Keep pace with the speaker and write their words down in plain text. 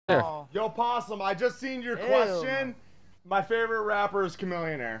Oh. Yo, Possum, I just seen your question. My favorite rapper is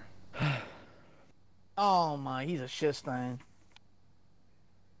Chameleonaire. Oh my, he's a shit stain.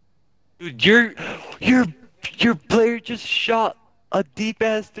 Dude, your player just shot a deep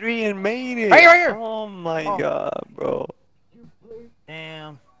ass 3 and made it. Right here. Oh my god, bro.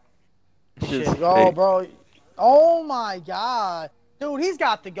 Damn. Shit. Oh, bro. Oh my god. Dude, he's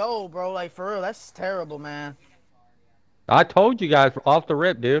got to go, bro. Like, for real, that's terrible, man. I told you guys off the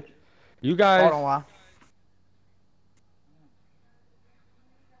rip, dude. You guys. Hold on a while.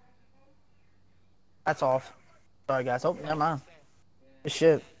 That's off. Sorry, guys. Oh, never mind. Good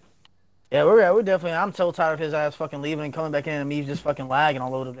shit. Yeah, we're definitely. I'm so tired of his ass fucking leaving and coming back in and me just fucking lagging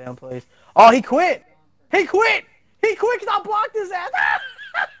all over the damn place. Oh, he quit. He quit. He quit because I blocked his ass.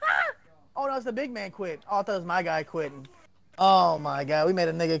 Oh, no, it's the big man quit. Oh, I thought it was my guy quitting. Oh my god, we made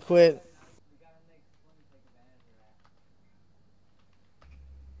a nigga quit.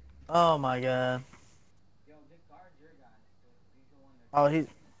 Oh my god. Oh, he.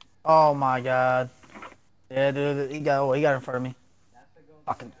 Oh my god. Yeah, dude, he got in front of me.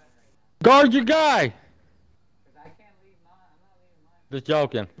 Fucking. Guard your guy. Just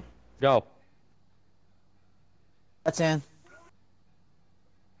joking. Go. That's in.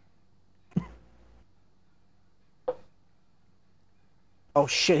 Oh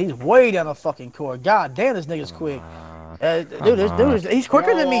shit, he's way down the fucking court. God damn, this nigga's quick. Dude, he's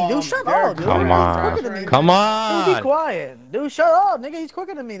quicker than me. Dude, shut up, dude. Come on. He's quicker than me. Come on. Dude, be quiet. Dude, shut up, nigga. He's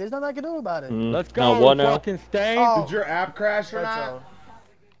quicker than me. There's nothing I can do about it. Let's go, fucking Stain. Oh. Did your app crash or not?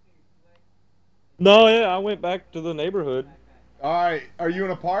 No, yeah, I went back to the neighborhood. Alright, are you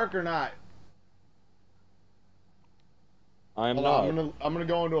in a park or not? I am Hold not. on, I'm gonna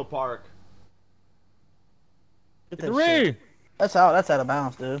go into a park. Three. That's out of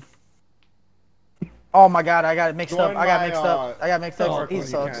bounds, dude. Oh my god, I got it mixed up. I got mixed up. He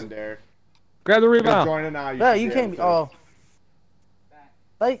sucks. Grab the rebound. Join it now. Yeah, you can't be. Oh.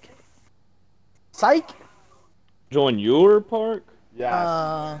 Psych. Join your park?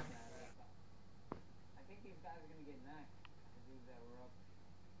 Yes.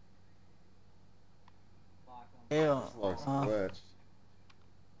 Ew. Looks glitched.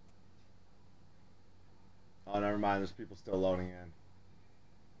 Oh, never mind. There's people still loading in.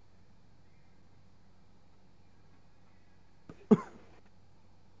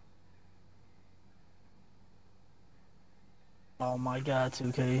 Oh my god,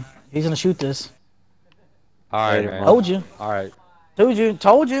 2K. He's gonna shoot this. Alright, man. Told you. Alright. Told you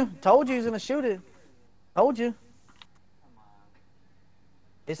he's gonna shoot it. Told you.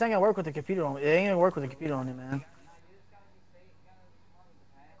 It's not gonna work with the computer on it. It ain't gonna work with the computer on it, man.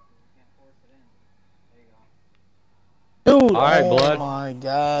 Dude, oh my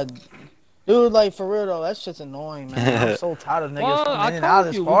god. Dude, like, for real though, that shit's annoying, man. I'm so tired of niggas coming in and out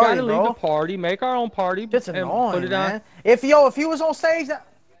of this party, we gotta leave the party, make our own party. It's annoying, put it down. man. If he was on stage,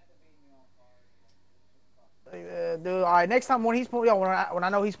 dude, alright, next time when he's when I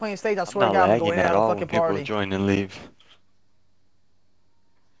know he's playing stage, I swear to God, I'm going to have a fucking party. People join and leave.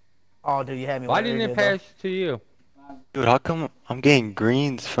 Oh, dude, you had me. Why didn't it pass to you? Dude, how come I'm getting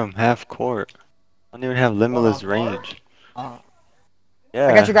greens from half court? I don't even have limitless range. Yeah.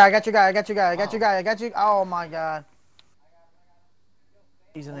 I got you, guy. Oh my god.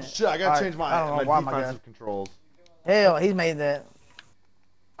 He's in it. Shit, I gotta change my defensive controls. Hell, he's made that.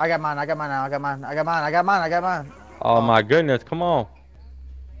 I got mine now. Oh my goodness, come on.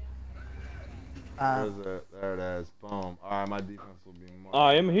 Where is it? There it is. Boom. Alright, my defense will be more.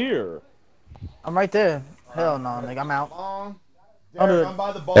 I am here. I'm right there. Hell no, nigga, I'm out. Derek, I'm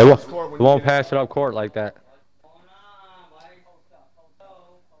by the ball It won't pass it up court like that.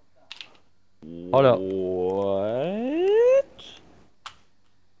 Hold up. What?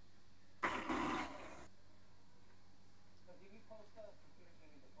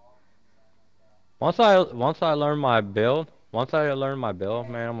 Once I learn my build,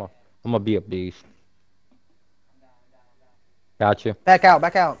 man, I'm gonna be a beast. Got you. Back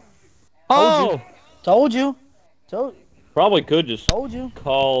out. Oh! Told you. Probably could just Told you.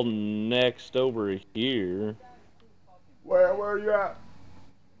 call next over here. Where are you at?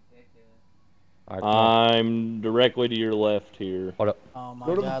 Right, I'm directly to your left here. Hold up. Oh my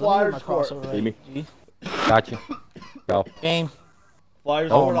Go to the god. Flyers court. See me? Got you. Go. Game.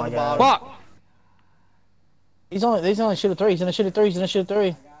 Flyers Oh over my on the god. bottom. Fuck! He's only shoot a three. He's gonna shoot a three.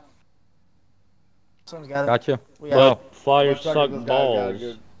 Someone's got it. Got you. But Flyers Looks like suck this guy's got balls.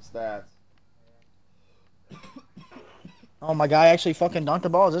 good stats. Oh my god, I actually fucking dunked the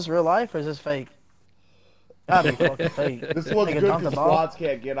ball. Is this real life or is this fake? Gotta be fucking fake. This one's Nigga good dunked the because ball. squads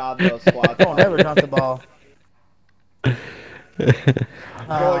can't get on the squad. Don't ever dunk the ball.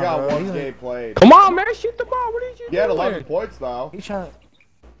 He's only got bro, one game played. Come on, man, shoot the ball. What did you He had doing? 11 points though. He's trying to.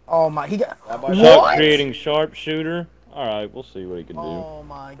 Oh my, he got. That might- Shot creating sharpshooter. All right, we'll see what he can do. Oh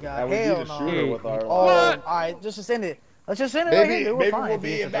my god, And we hell need a no. shooter with our. Oh, alright, just send it. Let's just send it right here. Dude. We're Maybe fine. we'll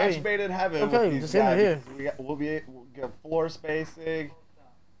be in match made in heaven Okay, with these just send it guys. here. We'll get floor spacing,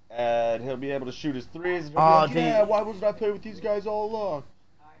 and he'll be able to shoot his threes. And he'll Oh, be like, yeah, why wasn't I play with these guys all along?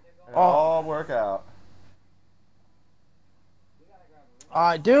 Oh. All work out.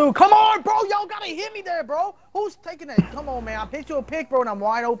 Alright, dude, come on, bro. Y'all gotta hit me there, bro. Who's taking that? Come on, man. I picked you a pick, bro, and I'm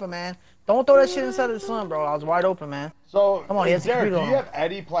wide open, man. Don't throw that shit inside of the sun, bro. I was wide open, man. So, come on, he has Derek, do on. you have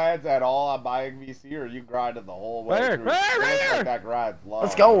any plans at all on buying VC, or you grinded the whole way through? Like that grind's low,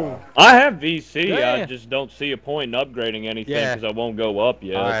 Let's go. bro. I have VC. Yeah. I just don't see a point in upgrading anything Yeah. because I won't go up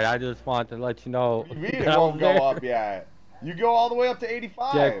yet. All right, I just want to let you know. You mean it won't go up yet? You go all the way up to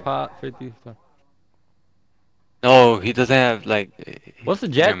 85. Jackpot 50. No, he doesn't have like. What's the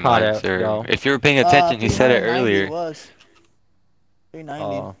Never jackpot mind, at, sir. though? If you were paying attention, he said it 390 earlier. Was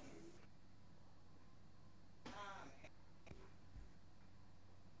 390.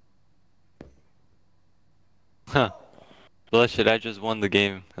 Huh. Blush it, I just won the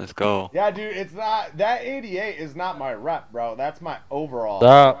game. Let's go. Yeah, dude, it's not that 88 is not my rep, bro. That's my overall.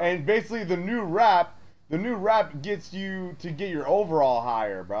 Stop. And basically the new rep gets you to get your overall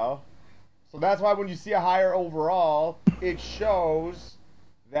higher, bro. So that's why when you see a higher overall, it shows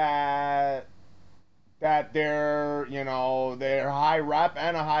that they're, you know, they're high rep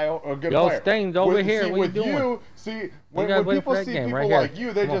and a good Yo, player. Stains over With- here, see, what you with doing? when gotta wait people for that see game, people right here. like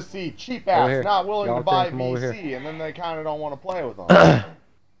you, they Come on. just see cheap Over ass, here. not willing Y'all to buy come over here. VC, and then they kind of don't want to play with them.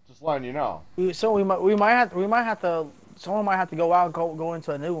 Just letting you know. So we might have to. Someone might have to go out and go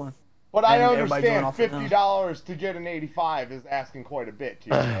into a new one. But I And everybody going understand off of them. $50 to get an 85 is asking quite a bit too.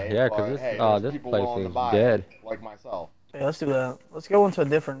 Yeah, but, 'cause this- hey, oh, there's this people place willing to is buy dead. it, like myself. Yeah, let's do that. Let's go into a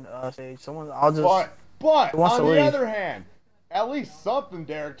different stage. I'll just. But Who wants on to the leave? other hand, at least something,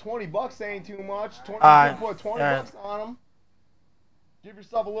 Derek. $20 ain't too much. You Alright, can put $20 alright. on them. Give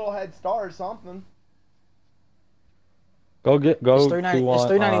yourself a little head start or something. Go It's 390. It's 391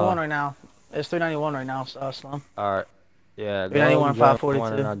 391 right now. It's 391 right now, Slum. All right. Yeah. 391, Go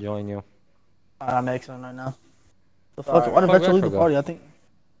 542. and I'll join you. I'm maxing right now. The fuck? Alright. Why did Fuck Retro leave the Retro party? I think.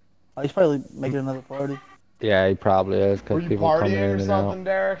 Oh, he's probably making another party. Yeah, he probably is Were because you people coming partying in or and something, out.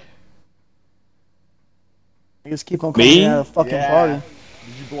 Derek? You just keep on coming Me? out of the fucking Yeah. party.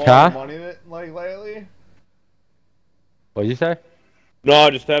 Did you blow Huh? all the money that like lately? What'd you say? No, I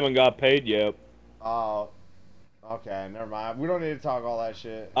just haven't got paid yet. Oh, okay, never mind. We don't need to talk all that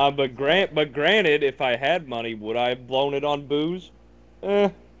shit. But granted, if I had money, would I have blown it on booze?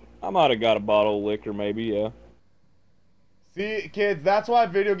 I might have got a bottle of liquor, maybe. Yeah. See, kids, that's why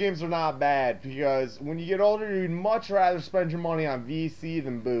video games are not bad, because when you get older, you'd much rather spend your money on VC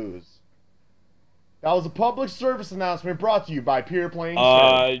than booze. That was a public service announcement brought to you by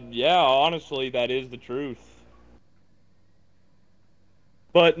PurePlayinSerb. Yeah. Honestly, that is the truth.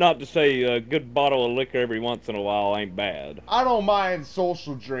 But not to say a good bottle of liquor every once in a while ain't bad. I don't mind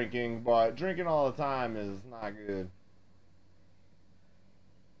social drinking, but drinking all the time is not good.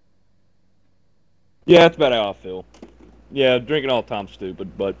 Yeah, that's about how I feel. Yeah, drinking all the time's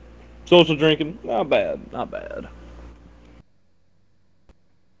stupid, but social drinking, not bad, not bad.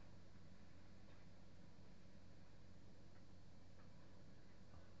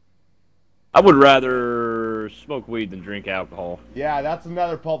 I would rather smoke weed than drink alcohol. Yeah, that's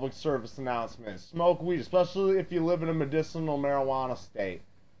another public service announcement. Smoke weed, especially if you live in a medicinal marijuana state.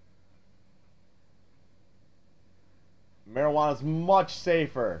 Marijuana's much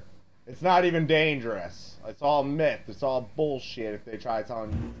safer. It's not even dangerous. It's all myth. It's all bullshit if they try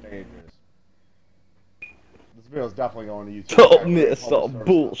telling you it's dangerous. This video's definitely going to YouTube. Oh, myth, all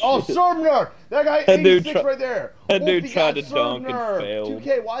bullshit. Oh, Serbner! That guy, That dude 86 right there. that dude Wolfie tried got to dunk and Serbner. failed.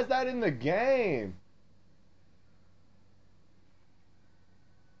 2K, why is that in the game?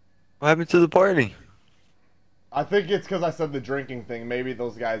 What happened to the party? I think it's because I said the drinking thing. Maybe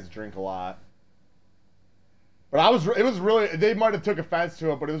those guys drink a lot. But it was really, they might have took offense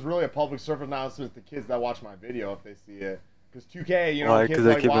to it, but it was really a public service announcement to kids that watch my video if they see it. Because 2K, you know, Why? kids 'Cause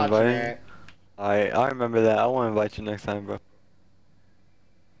I like keep watching inviting it. I remember that. I want to invite you next time, bro.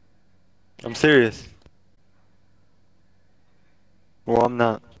 I'm serious. Well, I'm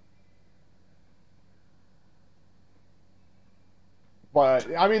not. But,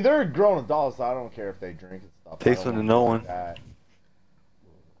 I mean, they're grown adults, so I don't care if they drink and stuff. Takes I don't one to know like one. that.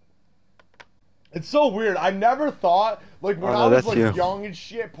 It's so weird. I never thought, like, when Oh, I no, was, that's like, you. young and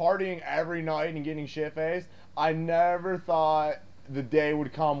shit, partying every night and getting shit-faced, I never thought the day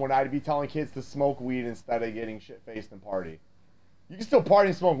would come when I'd be telling kids to smoke weed instead of getting shit-faced and party. You can still party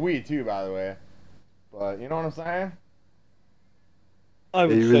and smoke weed too, by the way. But you know what I'm saying? I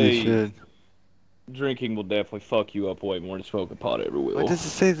would You really say should. drinking will definitely fuck you up way more than smoking pot ever will. Why does it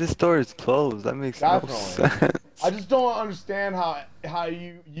say this store is closed? That makes no Definitely. sense. I just don't understand how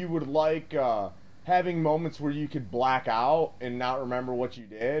you would like having moments where you could black out and not remember what you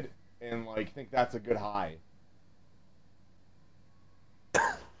did and like think that's a good high.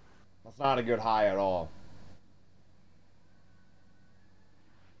 That's not a good high at all.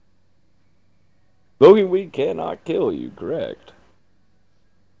 Smoking weed cannot kill you, correct?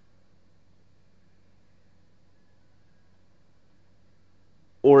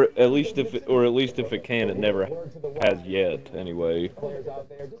 Or at least if it can, it never has yet. Anyway. Players out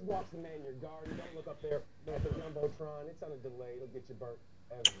there, just watch the man in your garden. Don't look up there at the jumbotron. It's on a delay. It'll get you burnt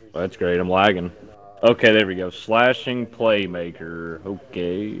every. Well, that's great. I'm lagging. Okay, there we go. Slashing playmaker.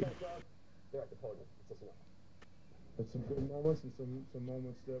 Okay. They're at the podium. It's But some good moments and some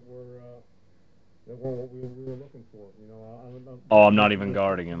moments that were what we were looking for. You know, Oh, I'm not even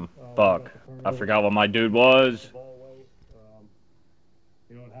guarding him. Fuck. I forgot what my dude was.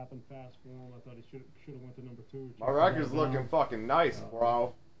 You know, it happened fast for him. I thought he should have went to number 2. My record's looking fucking nice,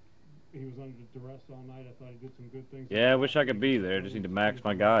 bro. He was under duress all night. I thought he did some good things. Yeah, I wish I could be there. Just need to max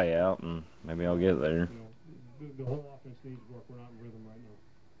my guy out, and maybe I'll get there. You know, the whole offense needs work. We're not in rhythm right now.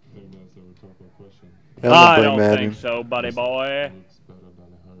 I think that's a rhetorical question. I don't think so, buddy boy. It looks better than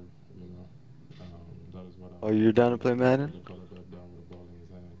it hurt, you know. That is what Oh, you're down to play Madden? Got it down with the ball in his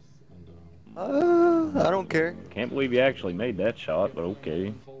hands, and I don't care. Can't believe you actually made that shot, but okay.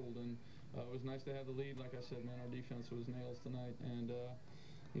 It was nice to have the lead. Like I said, man, our defense was nails tonight, and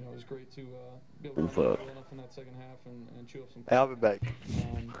you know, it was great to be able to run enough in that second half and chew up some. Hey, I'll be back.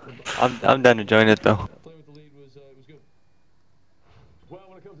 I'm done to join it though. Playing with the lead was good. Well,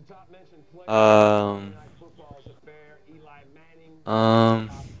 when it comes to top mentioned players, football is a fair. Eli Manning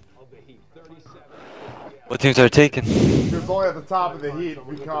of the Heat, 37. What teams are taking? He was only at the top of the heat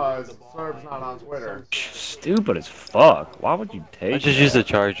because Serb's not on Twitter. Stupid as fuck. Why would you take I just that? use the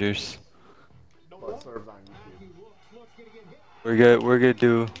Chargers. But Serb's on YouTube.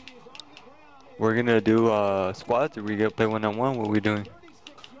 We're gonna do squads, or we gonna play 1-on-1? What are we doing?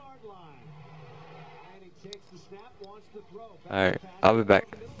 Alright, I'll be back.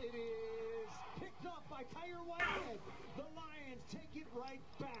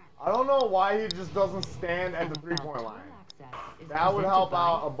 I don't know why he just doesn't stand at the 3-point line. That would help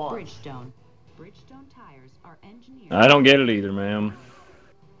out a bunch. Bridgestone. Bridgestone tires are engineered. I don't get it either, ma'am.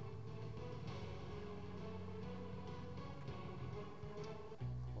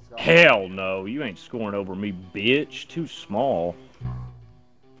 Hell no, you ain't scoring over me, bitch. Too small.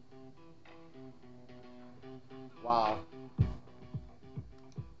 Wow.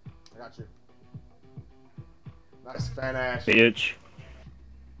 I got you. Nice fan ass. Bitch.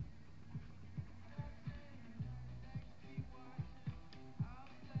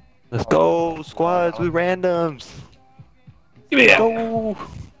 Let's go, squads with randoms. Give me that. Go.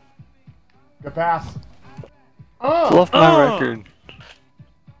 Good pass. Fluff my record.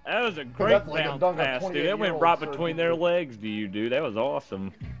 That was a great That's like a bounce dunk of pass, dude. That went 28-year-old right Serb between their people. legs to you, dude. That was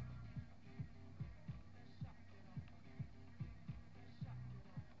awesome.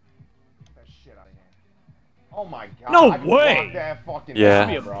 That shit out of here. Oh my god. No I can way! block that fucking Yeah. Give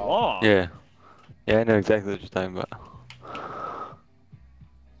me a bro. block. Yeah. Yeah, I know exactly what you're talking about.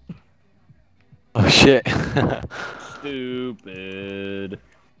 Oh shit. Stupid.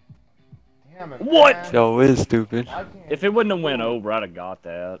 Damn it, What? man. Yo, it is stupid. I can't If it wouldn't have went over, I'd have got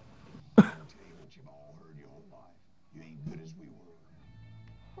that.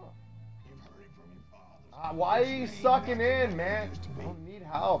 why are you sucking in, man? I don't need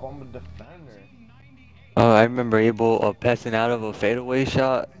help. I'm a defender. I remember Abel passing out of a fadeaway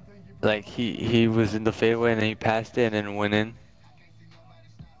shot. Like he was in the fadeaway and then he passed it and then went in.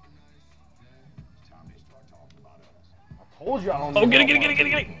 I told you I don't Oh, need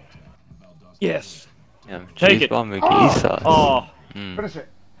get help. it. Yes. Yeah, Take cheese it. ball McGee sauce. Oh. Mm. Finish it.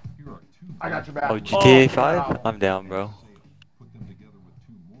 I got your back. Oh, GTA Oh, 5? I'm down, bro.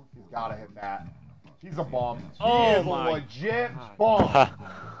 He's gotta hit that. He's a bum. He Oh is my a legit bum.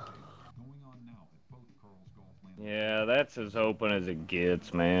 Yeah, that's as open as it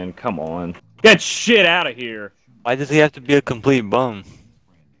gets, man. Come on. Get shit out of here. Why does he have to be a complete bum?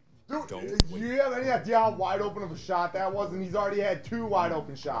 Dude, you have any idea how wide open of a shot that was? And he's already had 2 wide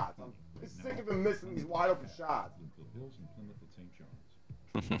open shots. I'm sick of him missing these wide open shots.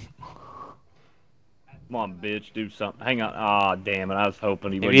 Come on, bitch, do something. Hang on. Ah, damn it. I was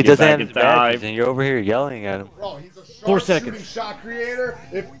hoping he If would he get doesn't back have in his badges time. and you're over here yelling at him. Bro, he's a 4 sharp shooting seconds. shot creator.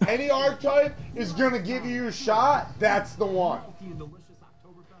 If any archetype is gonna give you a shot, that's the one. to your delicious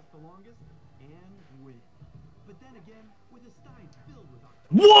Oktoberfest the longest and win. But then again, with a stein filled with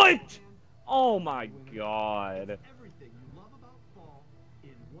Oktoberfest, What? Oh my god. everything you love about fall in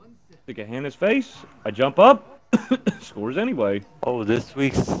one sip. Stick a hand in his face. I jump up. Scores anyway. Oh, this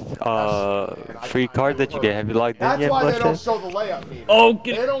week's free card that you get. Have you logged in That's yet, why they don't Bloodshed? show the layup meter. Oh,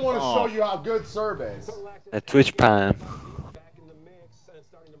 get They don't want to show oh. you how good serve is. At Twitch Prime.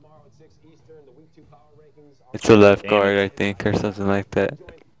 It's a left guard, I think, or something like that.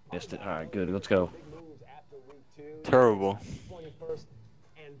 Missed it. Alright, good. Let's go. Terrible.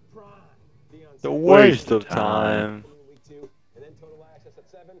 The waste of time.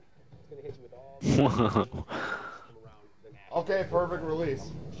 Okay, perfect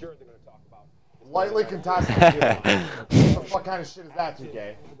release. Lightly contested. What the fuck kind of shit is that,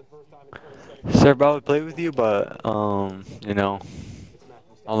 2K? Sir, I would play with you, but, you know,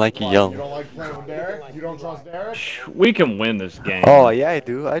 I don't like you young. You don't like playing with Derek? You don't trust Derek? We can win this game. Oh, yeah, I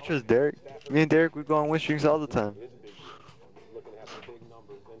do. I trust Derek. Me and Derek, we go on win streaks all the time.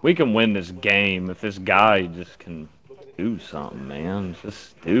 We can win this game if this guy just can do something, man. It's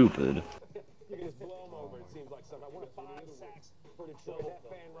just stupid.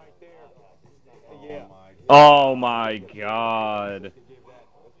 Oh my god.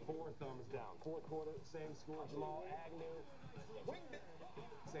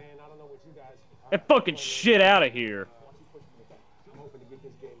 Get fucking shit out of here.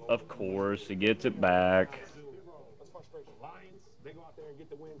 Of course, he gets it back.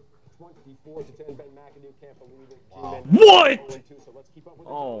 What?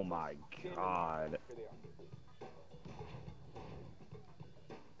 Oh my god.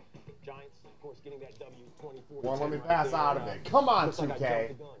 Well, let me pass out of it. Come on,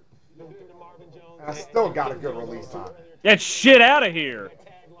 2K. I still got a good release on it. Get shit out of here.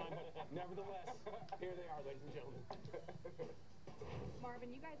 Marvin,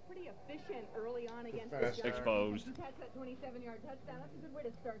 you guys pretty efficient early on against the Giants. Exposed. You catch that 27-yard touchdown. That's a good way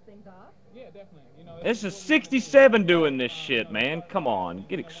to start things off. Yeah, definitely. You know, This is 67 doing this shit, man. Come on,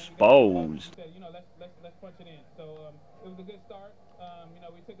 get exposed. you know, let's punch it in. So it was a good start. You know,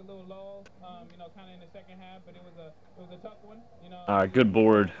 we took a little lull. You know, kind of in the second half, but it was a tough one. You know. All right, good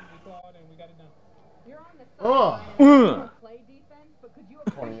board. We clawed and we got it done. You're on the sideline. Play defense, but could you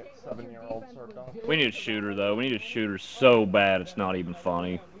appreciate what your defense was doing? We need a shooter, though. We need a shooter so bad it's not even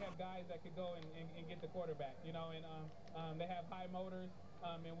funny. We have guys that could go and get the quarterback. You know, and they have high motors.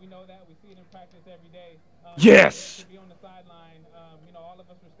 And we know that. We see it in practice every day. Yes! To be on the sideline, you know, all of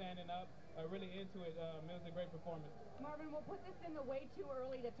us were standing up, really into it. It was a great performance. Marvin, we'll put this in the way too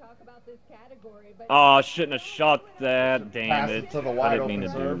early to talk about this category, but Oh, I shouldn't have shot that. Damn Pass it. it to the I wide didn't mean to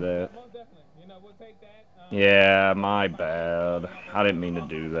open do serve. that. Most definitely. You know, we'll take that. Yeah, my bad. I didn't mean to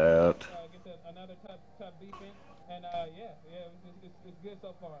do that. Get another tough defense, and yeah, it's good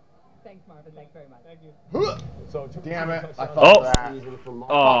so far. thanks, Marvin. Thanks very much. Thank you. So, damn it. I Oh. thought that.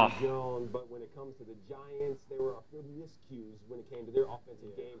 Oh. Zone, but when it comes to the Giants, they were miscues when it came to their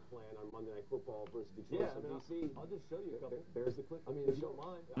offensive game plan on Monday Night Football versus Detroit. Yeah, I mean, DC. I'll just show you a couple. There's the clip. I mean, if you don't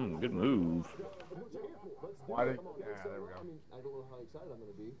mind. Good move. Why did, yeah, there we go. I mean, I don't know how excited I'm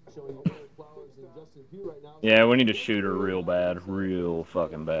going to be. Showing you Eric Flowers and Justin Pugh right now. Yeah, we need a shooter real bad. Real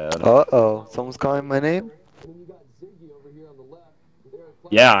fucking bad. Uh-oh. Someone's calling my name? And then you got Ziggy over here on the left. With Eric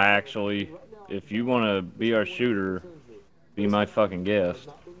Flowers. Yeah, actually. If you want to be our shooter, be my fucking guest.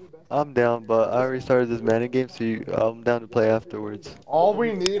 I'm down, but I already started this Madden game, so I'm down to play afterwards. All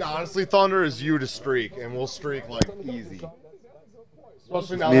we need, honestly, Thunder, is you to streak, and we'll streak, like, easy.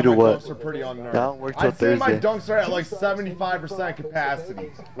 Especially now Me that to my what? dunks are pretty unnerved. Now, work till I'd say my Thursday. dunks are at, like, 75%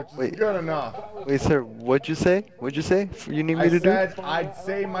 capacity, which is Wait. good enough. Wait, sir, what'd you say? What'd you say? You need me I to do? said I'd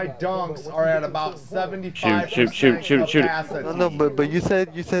say my dunks are at about 75% Shoot it. capacity. No, but you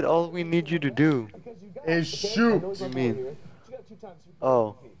said all we need you to do. Is shoot. What do you mean?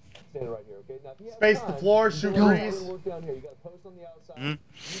 Oh. Space the floor, shoot threes.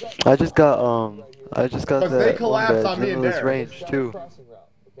 I just got Because they that collapse one on me and limitless Derek. range too.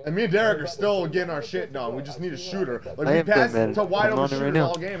 And me and Derek are still getting our shit done. We just need a shooter. Like, I we am pass done, man. to wide I'm open on it right shooters now.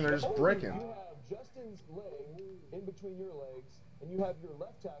 all game, and they're just bricking. Justin's leg in between your legs, and you have your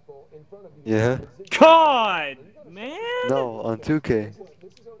left tackle in front of you. Yeah. God, man. No, on 2K.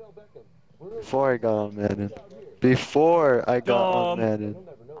 Before I got on Madden. Before I got on Madden.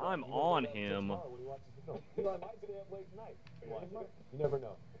 I'm on him. You never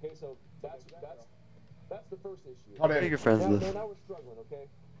know. Okay, so that's the first issue. Cut in. Make your friends list. Now we're struggling, okay?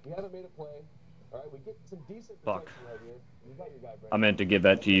 We haven't made a play. All right, we get some decent Fuck. protection right here. You got your guy, I meant to give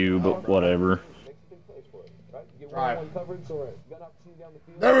that to you, but whatever. Makes a big place for it. Right? You get Drive. one coverage, so you got an opportunity down the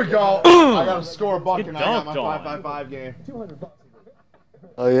field. There we go. I got to score a bucket. Get And I got my dunked on. 5x5 game. $200.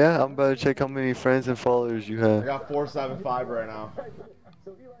 Oh yeah, I'm about to check how many friends and followers you I have. got 475 right now.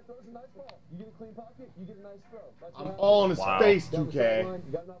 So Eli throws a nice ball. You get a clean pocket, you get a nice throw. That's I'm what all in his Wow. face, happens. 2K.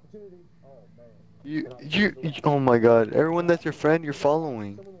 You got an opportunity. Oh, man. You, oh my god, everyone that's your friend, you're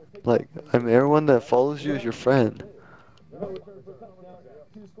following. Like, I mean, everyone that follows you is your friend.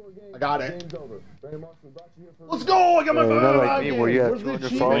 I got it. Let's go! I got my Yeah, you're not 5x5 like me game. where you have Where's the 200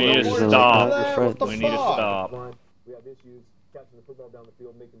 achievement? We need to followers and stop. like 100 friends. What the We need to fuck? stop. We have issues catching the football down the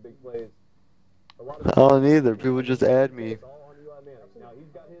field, making big plays. I don't either. People just add me.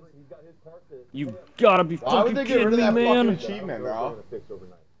 You gotta be Why would fucking they get rid kidding of me, that fucking man. achievement, bro?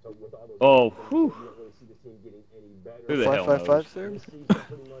 Oh, whew. Who the hell 555, knows? sir?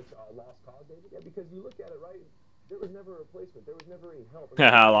 Yeah, because you look at it, right? There was never a replacement. There was never any help.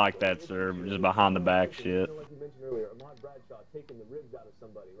 I like that, sir. Just behind the back shit. Like you mentioned earlier, Ahmad Bradshaw taking the ribs out of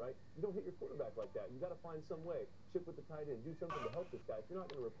somebody, right? You don't hit your quarterback like that. You got to find some way. Chip with the tight end. Do something to help this guy. If you're not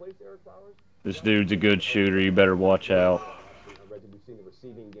going to replace Eric Flowers, This dude's a good shooter. You better watch out. we've seen the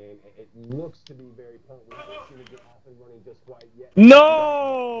receiving game. It looks to be very potent. We've seen it get off and running just quite yet.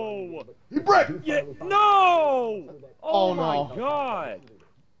 No! He break! Yeah, no! Oh, Oh my no. god!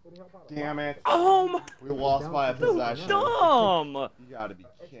 Damn it. We We lost by a so possession. dumb! You gotta be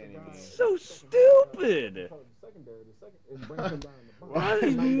kidding me. So stupid! How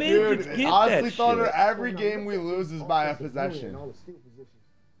did midgets Dude, get honestly, that Thunder, shit? every game we lose is by a possession.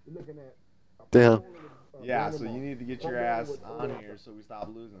 Damn. Yeah, so you need to get your ass on here so we stop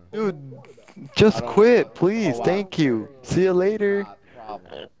losing. Dude, just quit, please. Thank you. See you later. Not a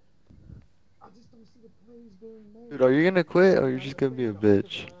problem. Dude, are you gonna quit or are you just gonna be a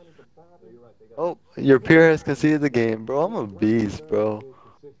bitch? Oh, your peer has conceded the game, bro. I'm a beast, bro.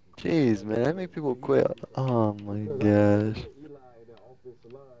 Jeez, man, I make people quit. Oh my gosh.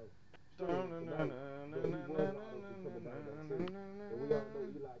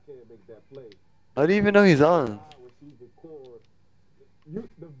 How do you even know he's on?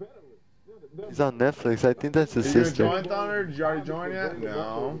 He's on Netflix. I think that's his Are you gonna sister. join, Thunder? Did you already join yet?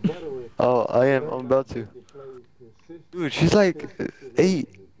 No. Oh, I am. I'm about to. Dude, she's like 8.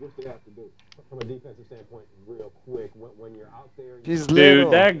 From a defensive standpoint, real quick, when you're out there, She's little.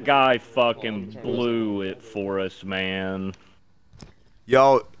 Dude, that guy fucking blew it for us, man.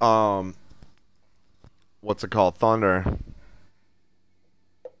 Yo, what's it called? Thunder.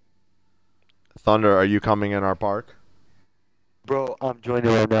 Thunder, are you coming in our park? Bro, I'm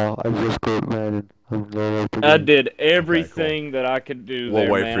joining right now. I just quit Madden. I did everything that I could do We'll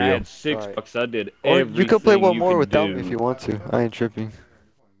there, wait man. for I you. had $6. I did Or everything you could play one more could without do. me if you want to. I ain't tripping.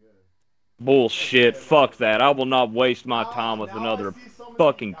 Bullshit. Fuck that. I will not waste my time with another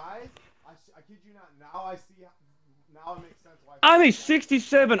fucking... I kid you not, now I see, now it makes sense why. I'm a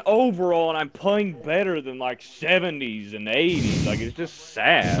 67 overall, and I'm playing better than like 70s and 80s. Like, it's just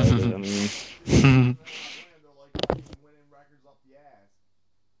sad. I mean...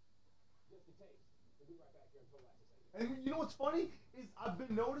 And you know what's funny is I've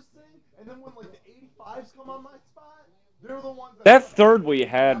been noticing, and then when like the 85s come on my spot, they're the ones That third we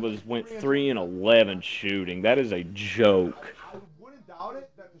had went 3 and 11 shooting. That is a joke. I wouldn't doubt it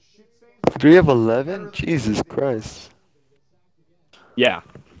that the shit stains. 3 of 11? Jesus Christ. Yeah.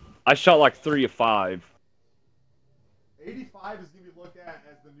 I shot like 3 of 5. 85 is gonna be looked at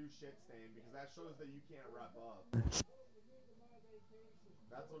as the new shit stain because that shows that you can't wrap up.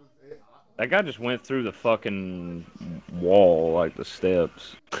 That's what it's. That guy just went through the fucking wall, like the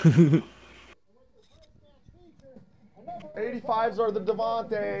steps. 85s are the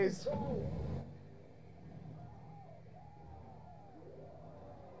Devontaes.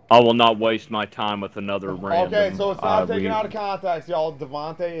 I will not waste my time with another random. Okay, so it's not taken out of context, y'all.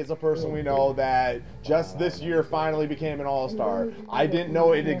 Devontae is a person we know that just this year finally became an all-star. I didn't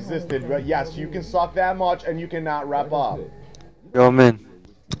know it existed, but yes, you can suck that much and you cannot rep up. Yo, I'm in.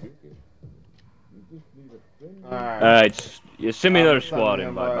 Alright, you send me I'm another sending squad you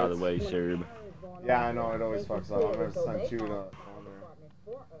invite, by the invites. way, Serb. Yeah, I know, it always fucks up. I'm gonna send you to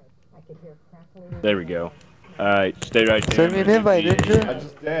There we go. Alright, stay right there. Send me an invite, didn't you? I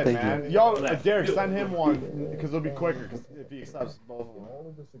just did, Thank man. you. Yo, Derek, send him one, because it'll be quicker, because if he accepts both of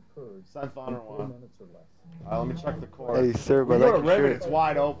them. Send Thunder one. Alright, let me check the court. Hey, sir, We I go like to your Rivet, shirt. it's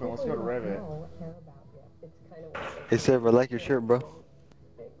wide open. Let's go to Rivet. Hey, sir, I like your shirt, bro.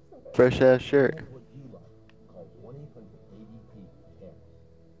 Fresh ass shirt.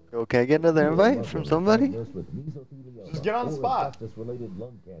 Yo, can I get another invite from somebody? Just get on the spot.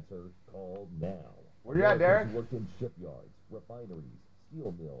 Where you at, Derek?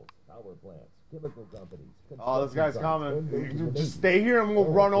 Oh, this guy's coming. Just stay here and we'll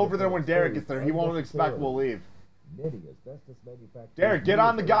run over there when Derek gets there. He won't expect we'll leave. Derek, get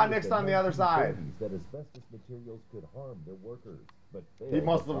on the guy next on the other side. He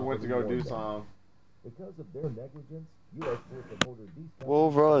must have went to go do something. Because of their negligence, U.S. courts have ordered these What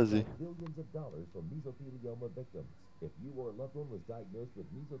overall is he? billions of dollars for mesothelioma victims. If you or a loved one was diagnosed with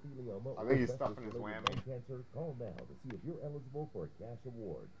mesothelioma I think he's stuffing his whammy. cancer, call now to see if you're eligible for a cash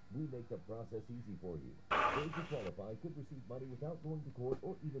award. We make the process easy for you. Those who qualify could receive money without going to court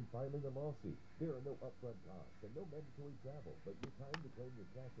or even filing a lawsuit. There are no upfront costs and no mandatory travel, but your time to claim your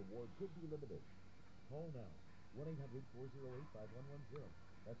cash award could be limited. Call now. 1-800-408-5110.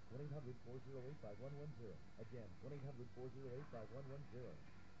 That's 1-800-408-5110. Again, 1-800-408-5110.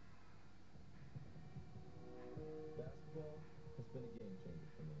 Basketball has been a game changer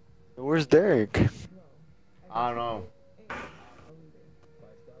for me. Where's Derek? I don't know. By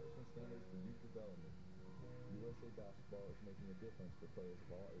establishing standards for youth development, USA Basketball is making a difference for players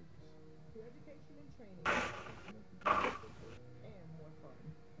of all ages. Through education and training, and more fun.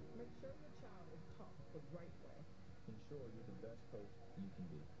 Make sure your child is taught the right way. Ensure you're the best coach you can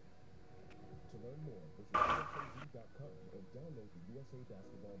be. To learn more, visit usaz.com or download the USA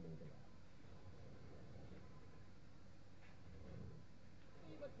Basketball mobile app.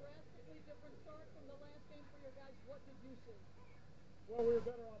 A drastically different start from the last game for your guys. What did you see? Well, we were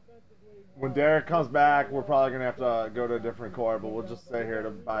better offensively. When Derek comes back, we're probably going to have to go to a different court, but we'll just stay here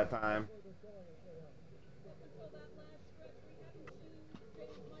to buy time.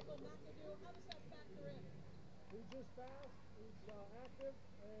 He's just fast, he's active,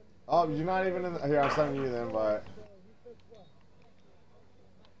 and Oh, you're not even in the... Here, I'm sending you the invite.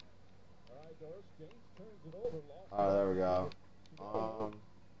 Alright, there we go.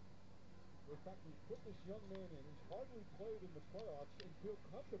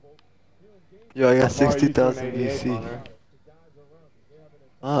 Yo, I got 60,000 VC.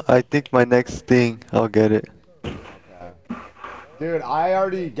 I think my next thing, I'll get it. Okay. Dude, I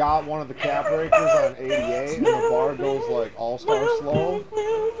already got one of the cap breakers on 88, and the bar goes like all-star slow.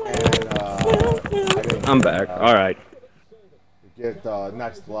 And, I didn't I'm back. Alright. Get the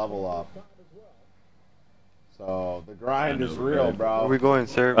next level up. So, the grind is real, bro. Where we going,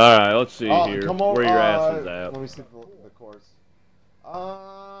 sir? Alright, let's see here. Come over, Where your ass is at. Let me see the course.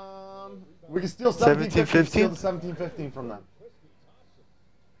 We can steal 17-15. Steal the 17-15 from them.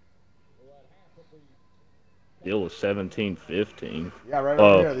 Deal with 17-15. Yeah, right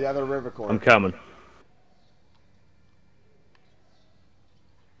over here, the other river course. I'm coming.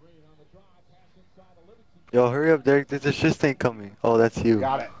 Yo, hurry up, Derek. There's a shit stain coming. Oh, that's you.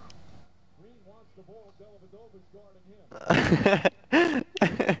 Got it.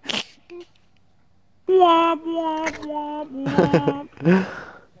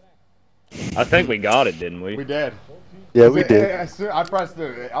 I think we got it, didn't we? We did. Yeah, we did. I pressed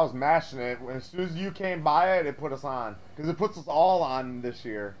it. I was mashing it. As soon as you came by it, it put us on. Because it puts us all on this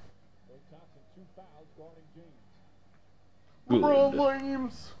year. Bro,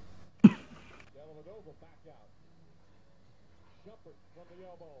 Williams.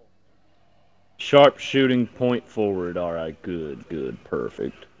 Sharp shooting, point forward. Alright, good,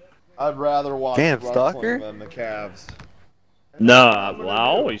 perfect. I'd rather watch Stalker than the Cavs. Nah, well, I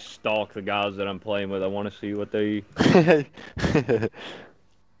always stalk the guys that I'm playing with. I want to see what they...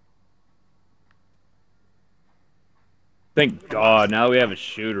 Thank God, now we have a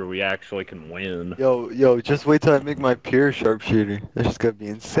shooter, we actually can win. Yo, just wait till I make my pure sharpshooter. That's just gonna be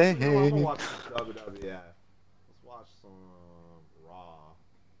insane. Watch some WWF. Let's watch some Raw.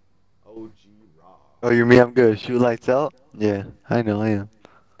 OG Raw. Oh, you mean I'm good? Shoot lights out? Yeah, I know I am. Let's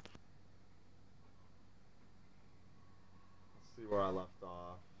see where I left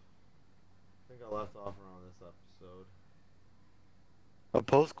off. I think I left off around this episode. A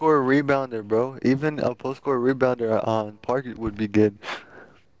post-score rebounder, bro. Even a post-score rebounder on Park would be good.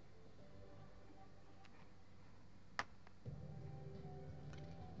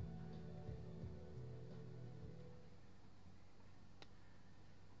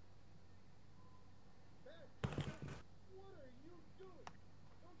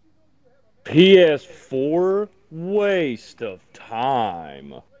 PS4? Waste of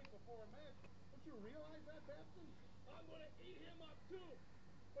time.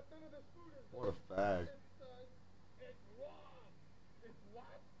 What a fag.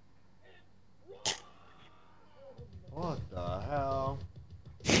 What the hell?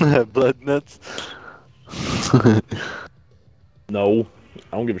 Blood nuts. No.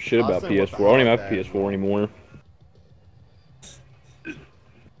 I don't give a shit I was about saying, what the PS4. I don't even hell have is that? PS4 anymore.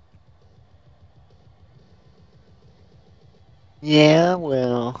 Yeah,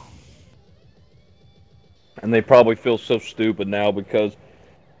 well. And they probably feel so stupid now because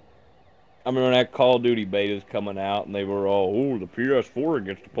I remember when that Call of Duty beta's coming out and they were all, oh, the PS4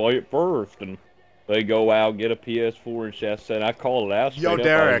 gets to play it first, and they go out, get a PS4 and shit. And I called it out straight up.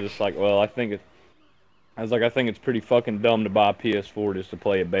 Derek. I was just like, well, I think it's pretty fucking dumb to buy a PS4 just to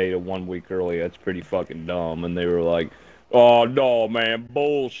play a beta 1 week early. That's pretty fucking dumb. And they were like, oh, no, man,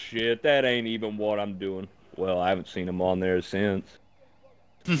 bullshit. That ain't even what I'm doing. Well, I haven't seen them on there since.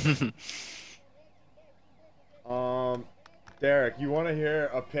 Derek, you want to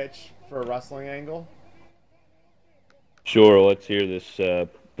hear a pitch for a wrestling angle? Sure, let's hear this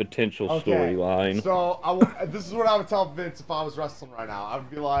potential storyline. So, this is what I would tell Vince if I was wrestling right now. I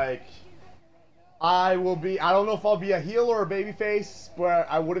would be like, I don't know if I'll be a heel or a babyface, but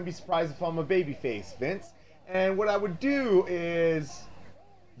I wouldn't be surprised if I'm a babyface, Vince. And what I would do is,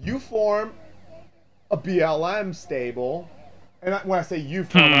 you form a BLM stable. And when I say you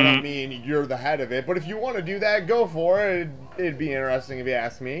form, I don't mean you're the head of it. But if you want to do that, go for it. It'd be interesting if you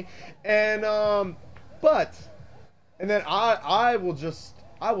ask me. And, and then I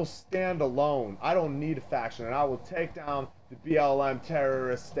will stand alone. I don't need a faction. And I will take down the BLM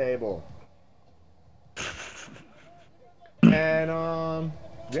terrorist stable. And,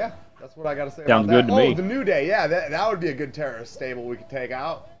 yeah, that's what I got to say Sounds about that. good to me. Oh, the New Day. Yeah, that would be a good terrorist stable we could take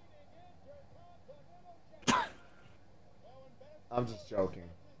out. I'm just joking.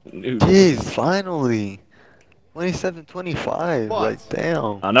 Jeez, finally. 27-25, like,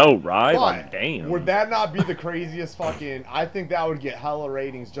 damn. I know, right? But Like, damn. would that not be the craziest fucking... I think that would get hella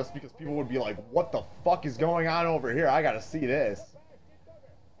ratings just because people would be like, what the fuck is going on over here? I gotta see this.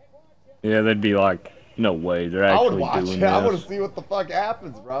 Yeah, they'd be like, no way, they're actually doing this. I would watch it. I want to see what the fuck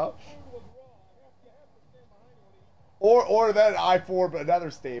happens, bro. Or then I form another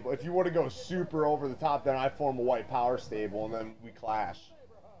stable. If you want to go super over the top, then I form a white power stable, and then we clash.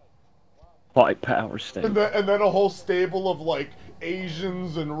 White power stable. And then a whole stable of, like,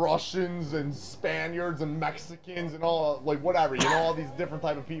 Asians and Russians and Spaniards and Mexicans and all, like, whatever, you know, all these different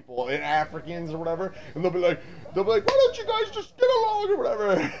type of people, and Africans or whatever, and they'll be like, why don't you guys just get along or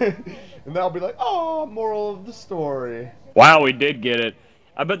whatever? And they'll be like, oh, moral of the story. Wow, we did get it.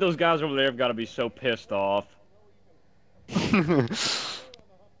 I bet those guys over there have got to be so pissed off.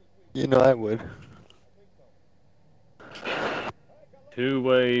 You know I would.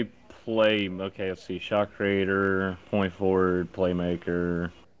 Two-way play. Okay, let's see. Shot creator, point forward, playmaker.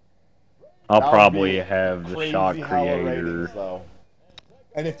 I'll probably have the shot creator. Ratings,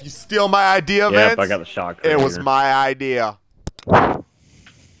 and if you steal my idea, Yep, Vince, I got the shot creator. it was my idea. That's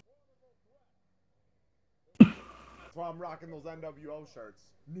why I'm rocking those NWO shirts.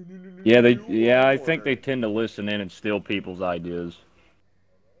 Yeah, I think they tend to listen in and steal people's ideas.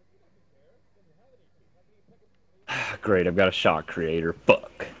 Great, I've got a shot creator.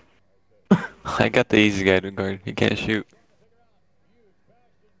 Fuck. I got the easy guy to guard. He can't shoot.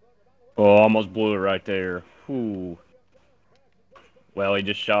 Oh, almost blew it right there. Ooh. Well, he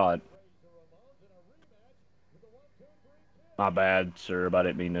just shot. My bad, sir, but I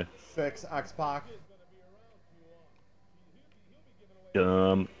didn't mean to. 6 X-Pac.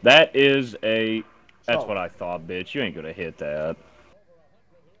 Dumb. That is a... That's what I thought, bitch. You ain't gonna hit that.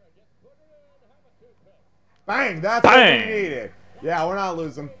 Bang! That's what we needed. Yeah, we're not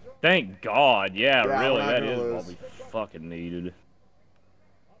losing. Thank God. Yeah, really, that is lose. what we fucking needed.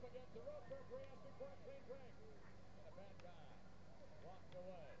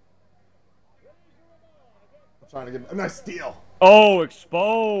 I'm trying to get a nice steal. Oh,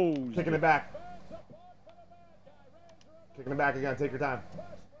 exposed. Kicking it back. Kicking it back again. Take your time.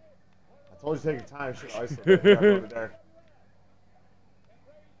 I told you to take your time. Shit, there.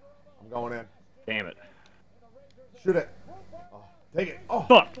 I'm going in. Damn it. Shoot it. Oh, take it. Oh.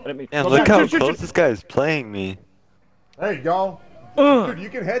 Fuck. Damn, look how close this guy is playing me. There you go. Dude, you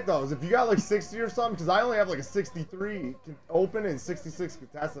can hit those. If you got like 60 or something, because I only have like a 63 open and 66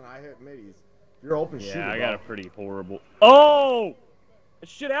 contestant, I hit middies. If you're open, shoot it. Yeah, I got a pretty horrible... Oh! Get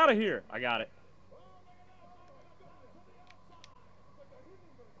shit out of here. I got it.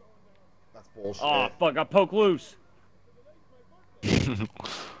 That's bullshit. Oh, fuck. I poke loose.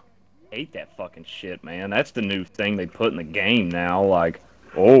 Hate that fucking shit, man. That's the new thing they put in the game now. Like,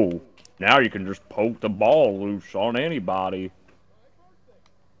 oh, now you can just poke the ball loose on anybody.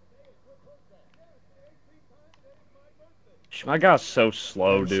 My guy's so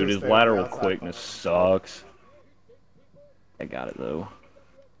slow, dude. His lateral quickness sucks. I got it, though.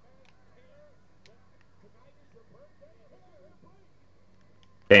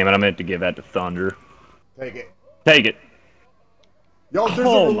 Damn it, I meant to give that to Thunder. Take it. Take it. Yo, there's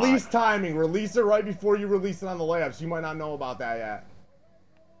Oh a my. release timing. Release it right before you release it on the layups. You might not know about that yet.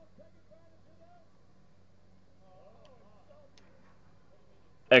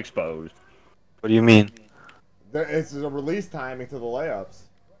 Exposed. What do you mean? It's a release timing to the layups.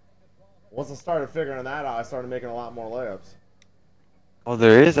 Once I started figuring that out, I started making a lot more layups. Oh,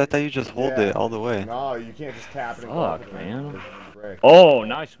 there is? I thought you just hold Yeah. it all the way. No, you can't just tap it and go Fuck, for it. man. There's a break. Oh,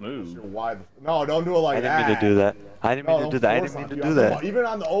 nice move. You're wide. No, don't do it like I that. didn't mean to do that. I didn't mean No, to do don't that. I force didn't mean on to you. do that. Even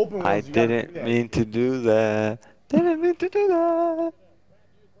on the open ones, I you gotta didn't do that. mean to do that. Didn't mean to do that.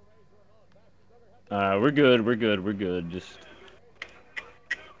 We're good. We're good. We're good. Just.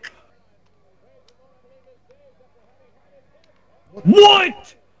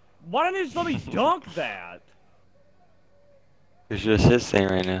 What? Why didn't somebody dunk that? It's just his thing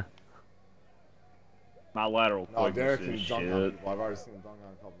right now. My lateral No, quickness Derek is can dunk shit. on people. I've already seen him dunk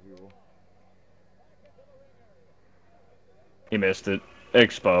on a couple people. He missed it.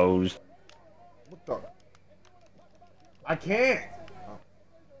 Exposed. What the? I can't. Oh.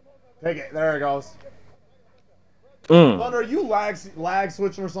 Take it. There it goes. Thunder, are you lag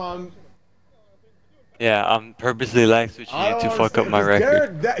switching or something? Yeah, I'm purposely lag switching I it don't to fuck up understand, my 'cause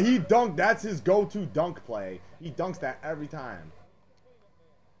record. Derek, he dunked. That's his go-to dunk play. He dunks that every time.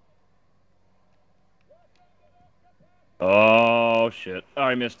 Oh shit! Oh,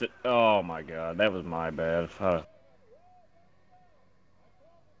 I missed it. Oh my god, that was my bad.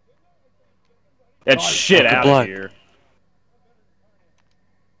 Get shit out of here.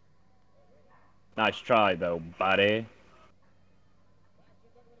 Nice try though, buddy.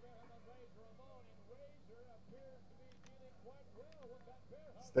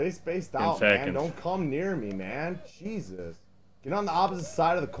 Stay spaced 10 out, man. seconds. Don't come near me, man. Jesus. Get on the opposite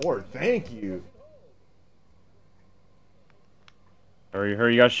side of the court. Thank you. Hurry,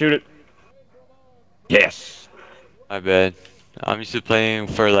 hurry, you gotta shoot it. Yes. My bad. I'm used to playing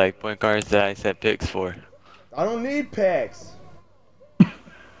for like point guards that I set picks for. I don't need picks.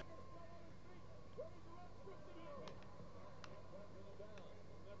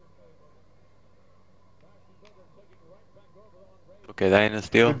 Okay, that ain't a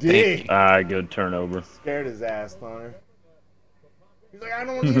steal. Good D. Thank you. Good turnover. Scared his ass, Thunder. He's like, I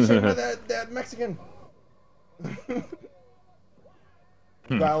don't want to get shaken by that Mexican.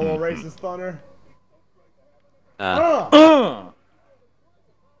 Got a little racist, Thunder.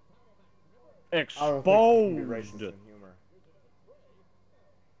 Exposed. Racist in humor.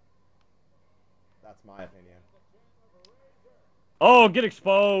 That's my opinion. Oh, get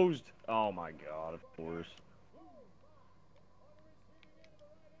exposed. Oh my god, of course.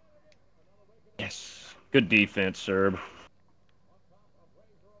 Yes. Good defense, Serb.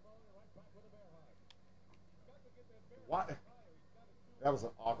 What? That was an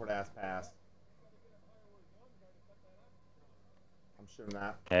awkward ass pass. I'm shooting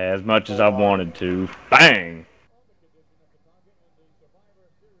that. As much as I wanted to. Bang!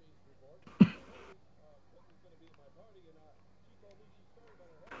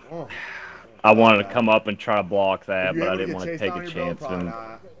 Oh. I wanted to come up and try to block that, You but I able to didn't get want to chased take down a your build? chance. Probably And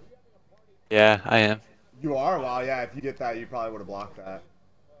not. Yeah, I am. You are? Well, yeah, if you get that, you probably would have blocked that.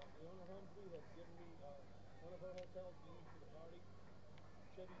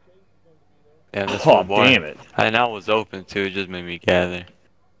 Yeah, that's Oh, my boy. damn it. And I was open too, it just made me gather.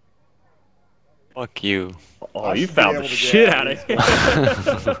 Fuck you. Oh, you fouled the shit out of him.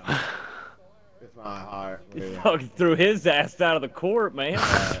 It's not hard. You fucking threw his ass out of the court, man.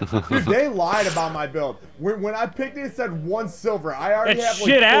 Dude, they lied about my build. When I picked it, it said 1 silver. I already Get have like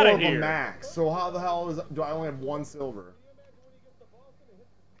shit 4 outta of them here. max. So how the hell do I only have 1 silver?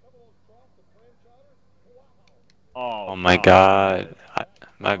 Oh my god.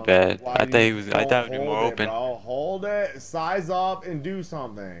 My bad. I thought he was. I thought it would be more Hold it, open. bro. Hold it, size up, and do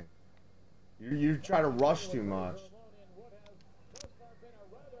something. You try to rush too much.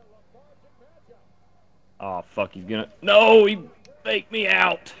 Oh, fuck, he's gonna... No, he faked me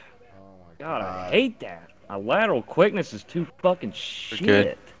out. Oh my God, I hate that. My lateral quickness is too fucking shit. good.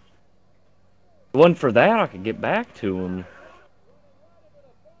 If it wasn't for that, I could get back to him.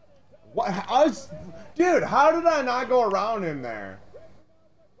 What? Dude, how did I not go around him there?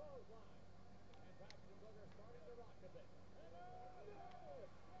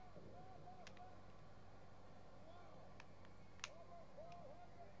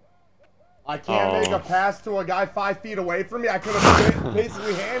 I can't make a pass to a guy 5 feet away from me. I could have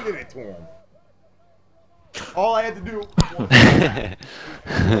basically handed it to him. All I had to do was a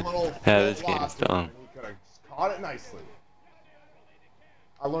little this flip game's flop, dumb. and he could have caught it nicely.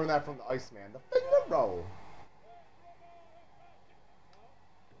 I learned that from the Iceman. The finger roll.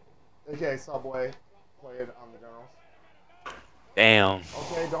 Okay, Subway. Play it on the Generals. Damn.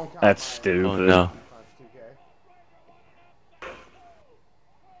 Okay, don't count. That's my stupid. Oh no. defense 2K.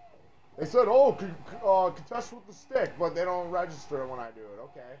 They said, oh, contest with the stick, but they don't register it when I do it.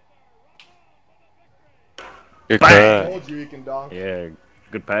 Okay. You're I correct. told you can dunk. Yeah,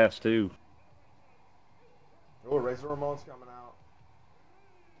 good pass too. Oh, Razor Ramon's coming out.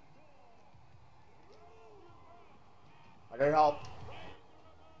 I need help.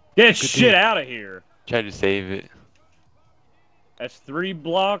 Get shit out of here. Try to save it. That's 3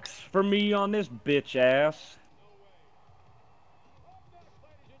 blocks for me on this bitch ass.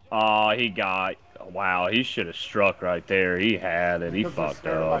 Oh, he got. Wow, he should have struck right there. He had it. He fucked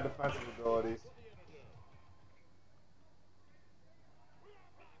They're my up. defensive abilities.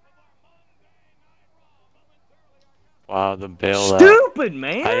 Wow, the bailout. Stupid,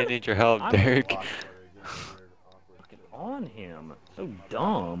 man. I didn't need your help, Derek. Fucking on him. So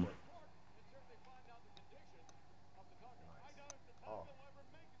dumb.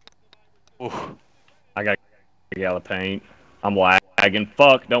 Oof. I got to get out of paint. I'm lagging.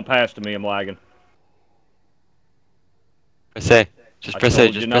 Fuck, don't pass to me. I'm lagging. Press A. Just press A.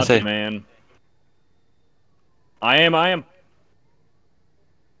 Just press A. Man. I am.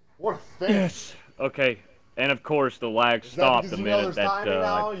 What a thing. Yes. Okay. And of course the lag stopped the minute that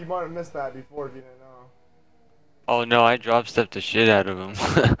now? You might have missed that before if you didn't know. Oh no, I drop stepped the shit out of him. If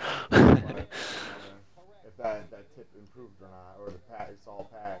that tip improved or not, or the patch, it's all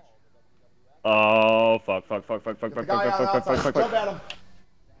patch. Oh fuck. Jump at him.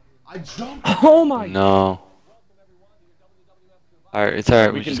 I jumped. Oh my. No. Alright, it's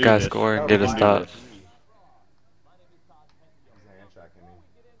alright. We just gotta score and get a stop.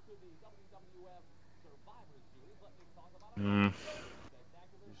 You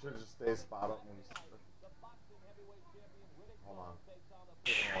should just stay spot up when hold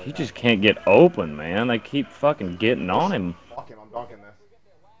on. He just can't get open, man. They keep fucking getting on him. Fuck him, I'm dunking this.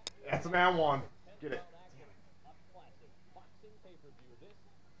 That's a man one. Get it.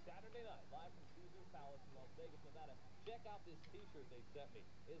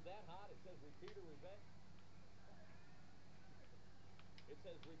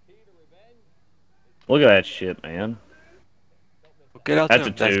 Look at that shit, man. Get out That's to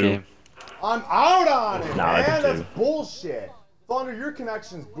a him. That's 2. game. I'm out on it, Nah, man. that's a 2. That's bullshit. Thunder, your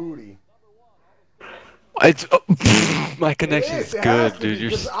connection's booty. It's my connection's good, dude.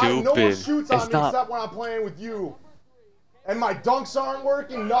 You're stupid. No one shoots on It's me not. except when I'm playing with you. And my dunks aren't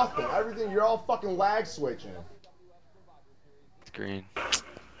working. Nothing. Everything. You're all fucking lag switching. Screen.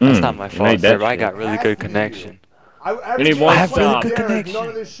 That's not my fault, that sir. I shit. got really good connection. Every need time one I have played really with good Derek, connection. none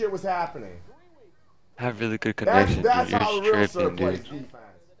of this shit was happening. I have really good connection, That's dude. how the You're real Sir tripping, plays dude. defense.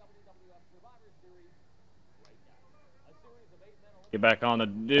 Get back on the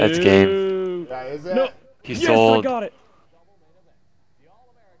dude. That's game. Yeah, is it? No. He Yes, sold. I got it.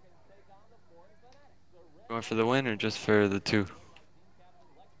 Going for the win or just for the 2?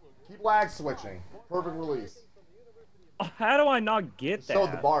 Keep lag switching. Perfect release. How do I not get that?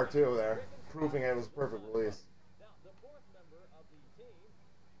 Showed the bar too there, proving it was a perfect release.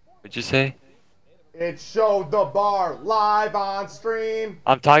 What'd you say? It showed the bar live on stream.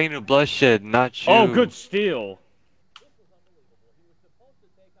 I'm talking to Bloodshed, not you. Oh, good steal.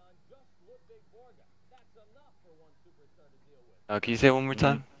 Can you say it one more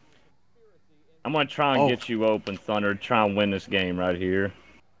time? I'm gonna try and get you open, Thunder. Try and win this game right here.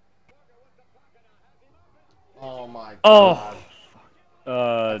 Oh my god.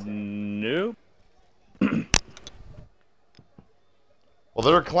 Oh. Nope. Well,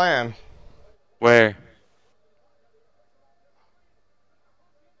 they're a clan. Where?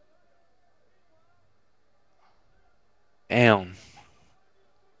 Damn.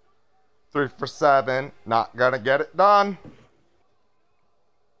 3 for 7. Not gonna get it done.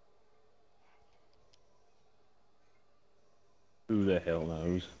 Who the hell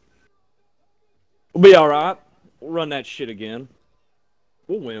knows? We'll be alright. We'll run that shit again.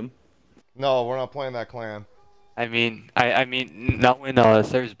 We'll win. No, we're not playing that clan. I mean, not when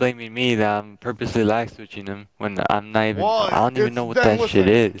Sir's blaming me that I'm purposely lag switching him when I'm not even. I don't even know what that shit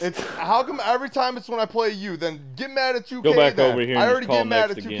is. It's how come every time it's when I play you? Then get mad at 2K. Go back then. over here I and already just call get mad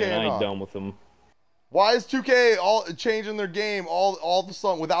next at 2K again. I enough. ain't done with them. Why is 2K all changing their game all of a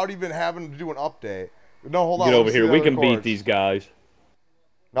sudden without even having to do an update? No, hold on. Get let me over see here. the We other can beat chords. these guys.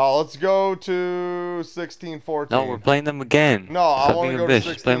 No, let's go to 16-14. No, we're playing them again. No, I Stop want being to a go bitch.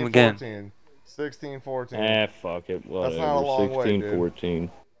 to Just play them again. 16-14. 16-14. Ah, fuck it. Whatever. That's not a long way, 16, dude.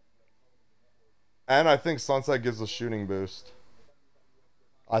 14. And I think Sunset gives a shooting boost.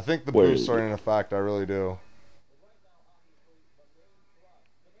 I think the Where boosts is are it? in effect. I really do.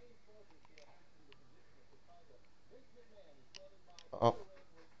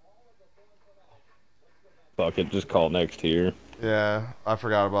 Fuck it, just call next tier. Yeah, I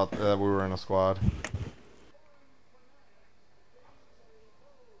forgot about that. We were in a squad.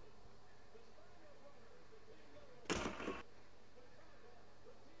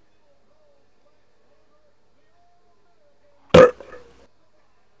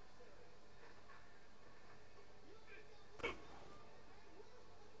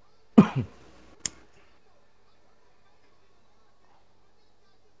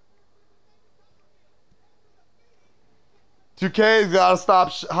 $2K's gotta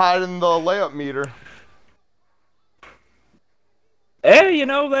stop hiding the layup meter. Hey, you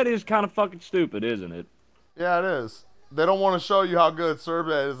know, that is kind of fucking stupid, isn't it? Yeah, it is. They don't want to show you how good Serb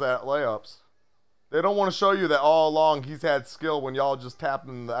is at layups. They don't want to show you that all along he's had skill when y'all just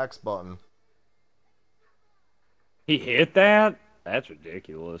tapping the X button. He hit that? That's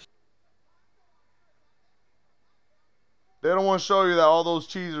ridiculous. They don't want to show you that all those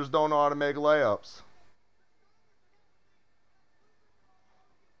cheesers don't know how to make layups.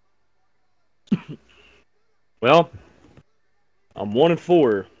 Well, I'm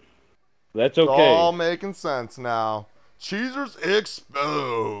 1-4. That's okay. It's all making sense now. Cheesers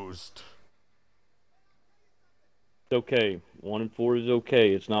exposed. It's okay. 1-4 is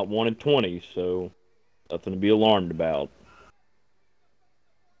okay. It's not 1-20, so nothing to be alarmed about.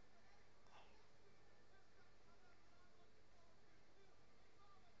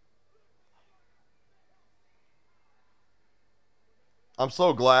 I'm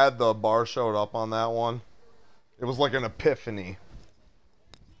so glad the bar showed up on that one. It was like an epiphany.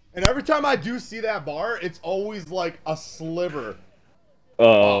 And every time I do see that bar, it's always like a sliver.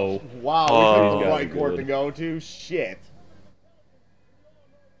 Oh. Wow, we picked the right court to go to? Shit.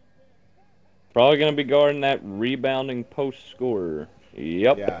 Probably going to be guarding that rebounding post scorer.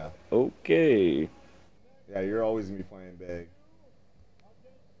 Yep. Yeah. Okay. Yeah, you're always going to be playing big.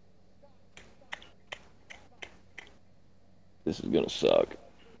 This is going to suck.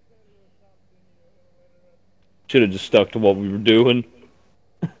 Should have just stuck to what we were doing.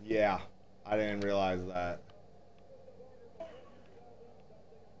 Yeah, I didn't realize that.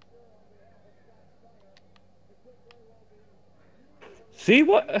 See,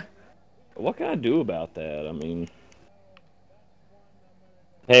 what can I do about that? I mean,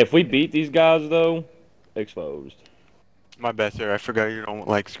 hey, if we beat these guys, though, exposed. My bad, sir. I forgot you don't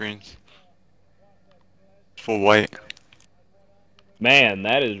like screens. Full white. Man,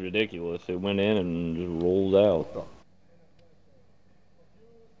 that is ridiculous. It went in and just rolled out.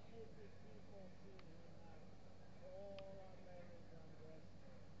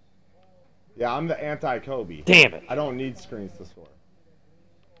 Yeah, I'm the anti-Kobe. Damn it. I don't need screens to score.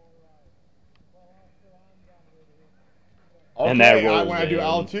 Okay, And that rolls when I do in.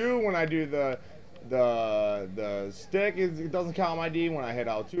 L2, when I do the stick, it doesn't count my D. When I hit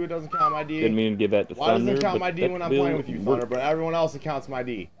L2, it doesn't count my D. Didn't mean to give that to Why Thunder. doesn't it count but my D that when I'm bill playing with you, Thunder? But everyone else, it counts my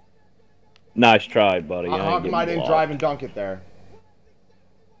D. Nice try, buddy. How come I didn't drive and dunk it there?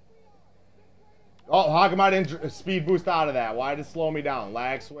 Oh, how come I didn't speed boost out of that? Why did it slow me down?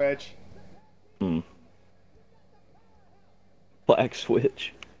 Lag switch? Black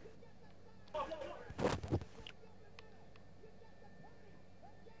switch.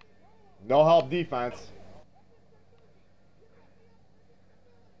 No help defense.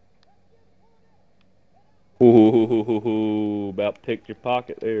 Ooh, about picked your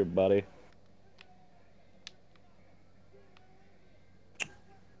pocket there, buddy.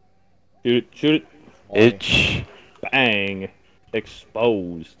 Shoot it, shoot it. Itch. Bang.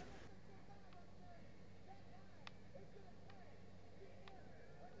 Exposed.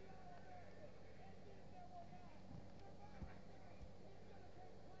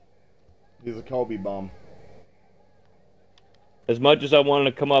 He's a Kobe bum. As much as I wanted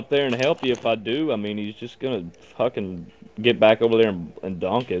to come up there and help you, if I do, I mean, he's just gonna fucking get back over there and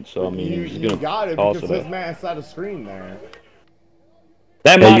dunk it. So I mean, he's You gonna got it toss because it his up. man set a screen there.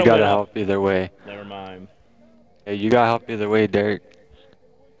 That Hey, might you have gotta went up. help either way. Never mind. Hey, you gotta help either way, Derek.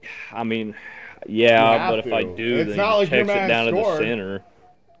 I mean, You yeah, have but if I to. do, It's then not he like your takes it man down to the scored. center.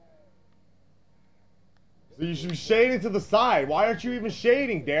 So you should be shading to the side. Why aren't you even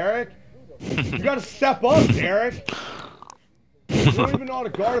shading, Derek? You gotta step up, Derek. You don't even know how to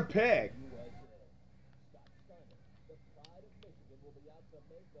guard a pick.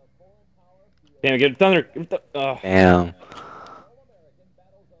 Damn, get Thunder. Give it oh. Damn.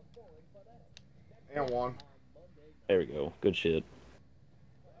 And one. There we go. Good shit.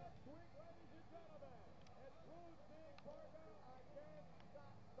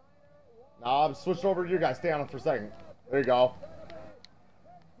 Nah, I'm switched over to you guys. Stay on it for a second. There you go.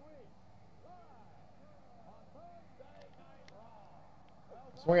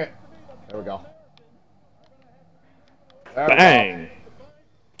 Swing it. There we go. There we Bang.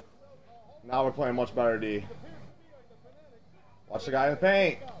 go. Now we're playing much better, D. Watch the guy in the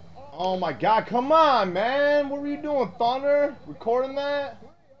paint. Oh my God, come on, man. What were you doing, Thunder? Recording that?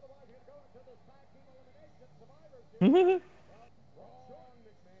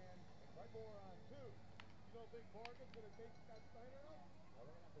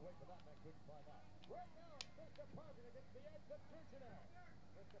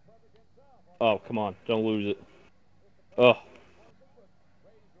 Oh, come on. Don't lose it. Oh.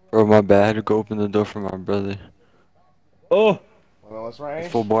 Bro, my bad. I had to go open the door for my brother. Oh. Limitless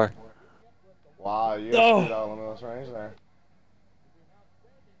range? Full bar. Wow, you're screwed out limitless range there.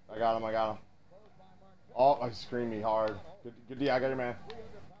 I got him, I got him. Oh, I screamed me hard. Good D, I got your man.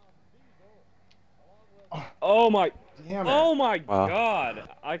 Oh my. Damn it. Oh my Wow. God.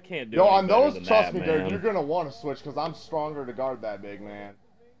 I can't do it. Yo, on those, than trust that, me, man. dude, you're going to want to switch because I'm stronger to guard that big man.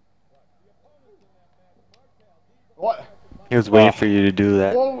 What? He was waiting for you to do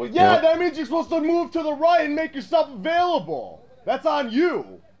that. Well, yeah, Yep. that means you're supposed to move to the right and make yourself available. That's on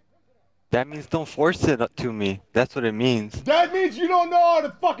you. That means don't force it to me. That's what it means. That means you don't know how to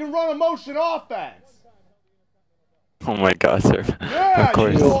fucking run a motion offense. Oh my God, sir. Yeah, Of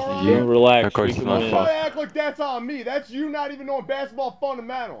course, you moron. you. Relax, Of course, we it's can my win. Try fault. to act like that's on me. That's you not even knowing basketball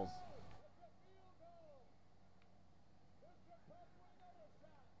fundamentals.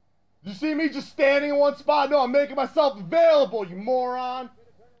 You see me just standing in one spot? No, I'm making myself available, you moron.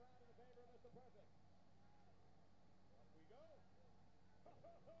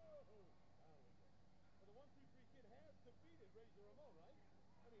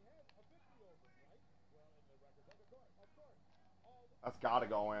 That's gotta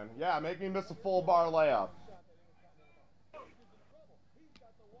go in. Yeah, make me miss a full bar layup.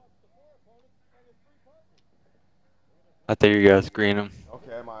 I thought you guys screen him.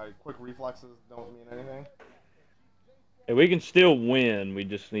 Okay, my quick reflexes don't mean anything. And we can still win. We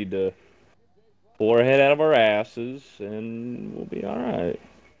just need to pull our head out of our asses, and we'll be all right.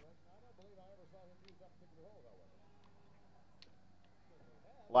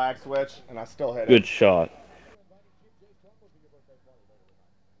 Lag switch, and I still hit it. Good shot.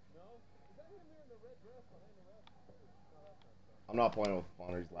 I'm not playing with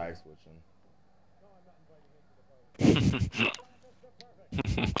fun. He's lag switching.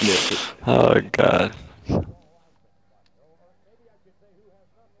 Oh God.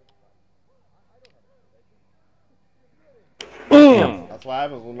 That's what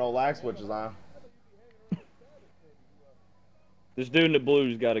happens when no lag switches on. This dude in the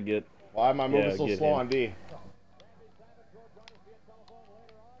blue's got to get. Why am I moving so get slow him. on D?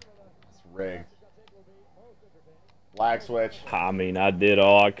 It's rigged. Lag switch. I mean, I did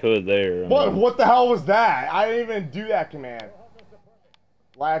all I could there. I mean, What the hell was that? I didn't even do that command.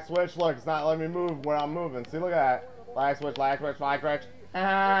 Lag switch, look, it's not letting me move when I'm moving. See, look at that. Lag switch, lag switch, lag switch.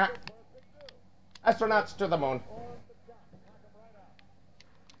 Astronauts to the moon.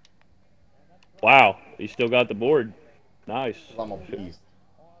 Wow, he still got the board. Nice. I'm a beast.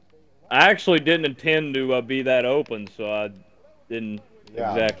 I actually didn't intend to be that open, so I didn't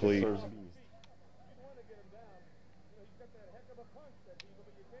exactly.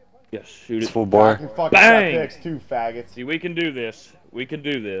 Yes, shoot it. Full bar. Bang! Picks too, faggots. See, we can do this. We can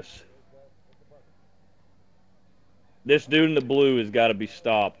do this. This dude in the blue has got to be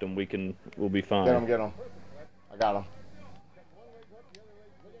stopped, and we'll be fine. Get him, get him. I got him.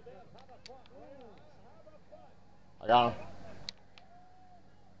 I got him.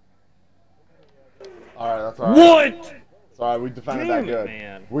 Alright, that's alright. What? It's alright, we defended Damn that good. it,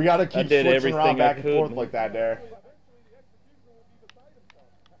 man. We gotta keep did switching everything around back I and could, forth man. like that there.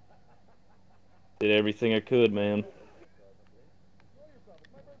 Did everything I could, man.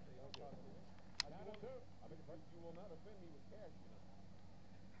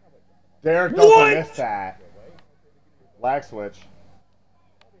 Derek doesn't miss that. Lag switch.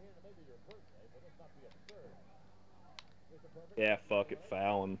 Yeah, fuck it,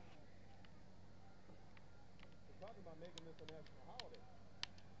 foul him.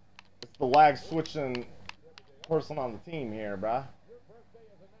 It's the lag switching person on the team here, bruh.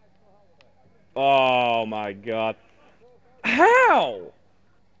 Oh my God. How?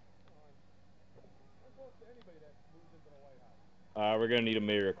 We're gonna need a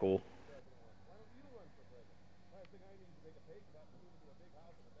miracle.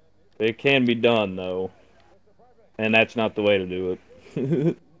 It can be done though, and that's not the way to do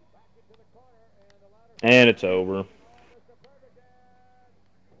it. And it's over.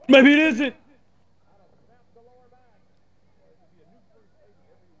 Maybe it isn't.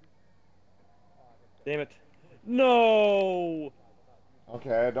 Damn it. No.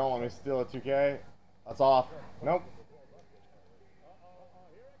 Okay, don't let me steal a 2K. That's off. Nope.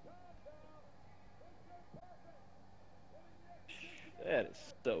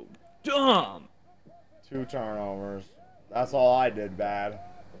 So dumb. 2 turnovers. That's all I did bad.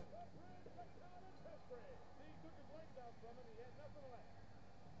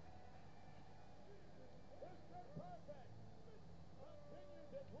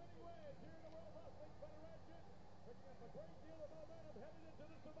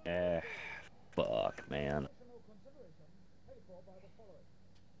 Fuck, man.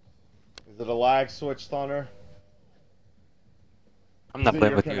 Is it a lag switch, Thunder? I'm not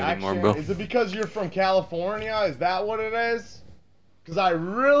playing with you anymore, bro. Is it because you're from California? Is that what it is? Because I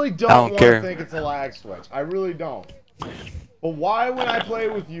really don't want care. to think it's a lag switch. I really don't. But why, when I play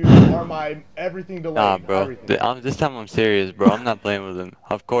with you, are my everything delayed? Nah, bro. Everything. This time I'm serious, bro. I'm not playing with him.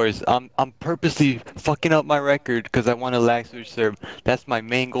 Of course, I'm purposely fucking up my record because I want to lag switch serve. That's my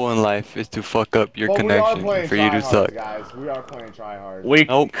main goal in life, is to fuck up your connection for you to suck. Guys. We are playing tryhard. We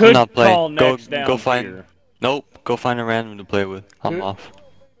Nope, could I'm not playing. call next down Go find. here. Nope, go find a random to play with. I'm off.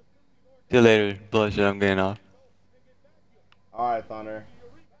 See you later, bullshit. I'm getting off. All right, Thunder.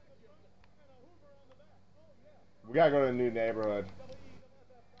 We gotta go to a new neighborhood.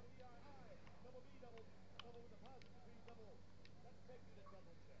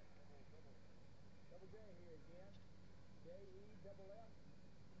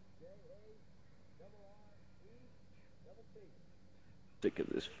 Sick of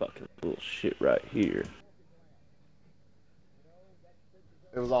this fucking bullshit right here.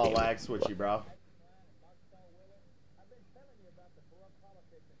 It was all lag switchy, bro.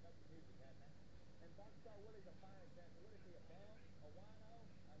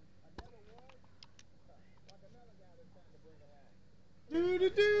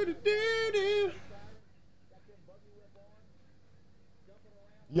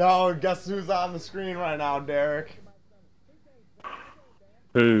 Yo, guess who's on the screen right now, Derek?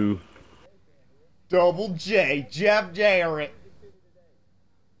 Who? Double J, Jeff Jarrett.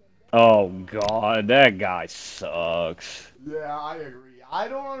 Oh god, that guy sucks. Yeah, I agree. I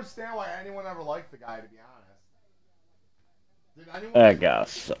don't understand why anyone ever liked the guy, to be honest. Did anyone? That guy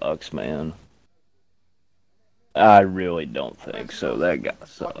sucks, man. I really don't think so. That guy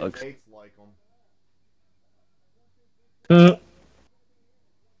sucks. Like him. Uh,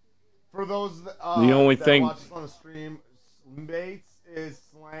 For those the only that thing watch us on the stream, mates is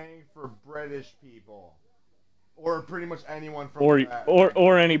slang for British people, or pretty much anyone from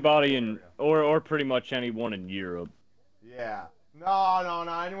or anybody in or pretty much anyone in Europe. Yeah. No,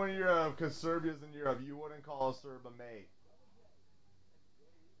 anyone in Europe, because Serbia's in Europe. You wouldn't call a Serb a mate.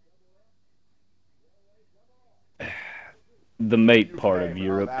 The mate part of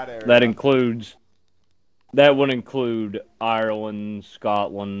Europe. That would include Ireland,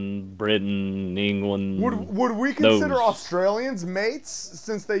 Scotland, Britain, England. Would we consider Australians mates,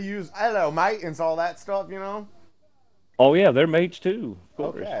 since they use, I don't know, mate and all that stuff, you know? Oh yeah, they're mates too.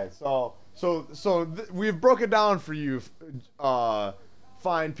 Of course. Okay, so we've broken down for you,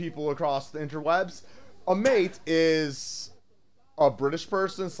 fine people across the interwebs. A mate is a British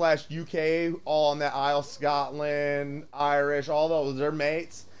person / UK, all on that aisle, Scotland, Irish, all those, they're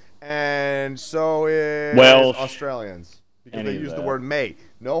mates. And so is Australians, because they use the word mate.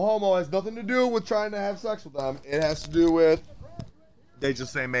 No homo has nothing to do with trying to have sex with them. It has to do with, they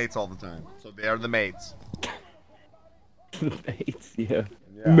just say mates all the time. So they are the mates. Mates, yeah.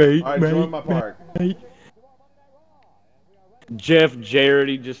 Mate, all right, join my park. Mate. Jeff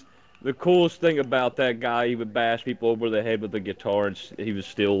Jarrett, the coolest thing about that guy, he would bash people over the head with a guitar, and he was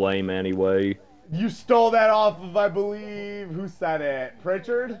still lame anyway. You stole that off of, I believe, who said it?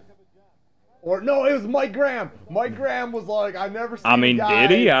 Pritchard? Or no, it was Mike Graham. Mike Graham was like, I've never seen. I mean, a guy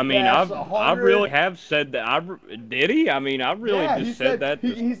did he? I mean, I 100. really have said that. Did he? I mean, I really just said that.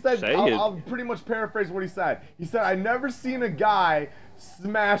 He said, I'll pretty much paraphrase what he said. He said, I've never seen a guy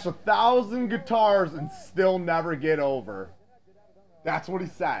smash 1,000 guitars and still never get over. That's what he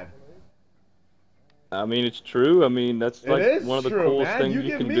said. I mean, it's true. I mean, that's like one of the coolest things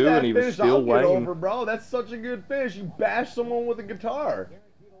you can do, and he was still I'll get over, bro. That's such a good finish. You bash someone with a guitar.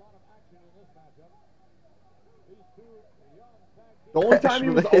 The only time he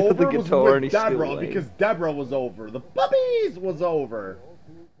was over was with Deborah, because Deborah was over. The puppies was over.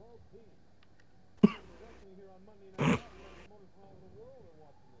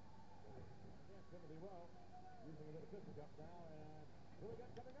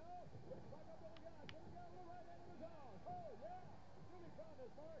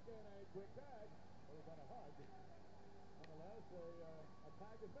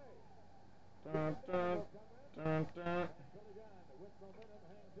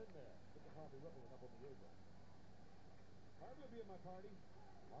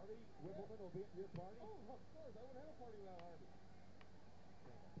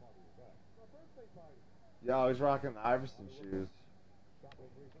 Yo, he's rocking the Iverson shoes.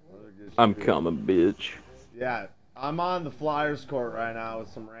 Those are good I'm shoes. coming, bitch. Yeah, I'm on the Flyers court right now with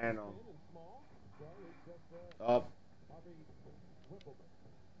some random. Oh.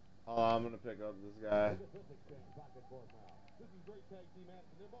 Oh, I'm gonna pick up this guy.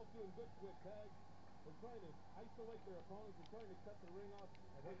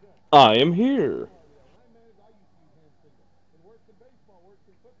 I am here.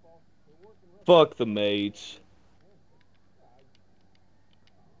 Fuck the mates.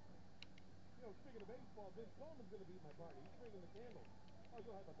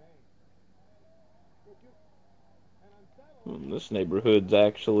 This neighborhood's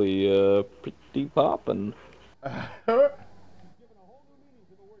actually pretty poppin'.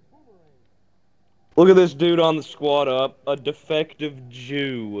 Look at this dude on the squad up, a defective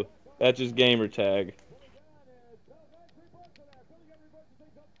Jew. That's his gamer tag.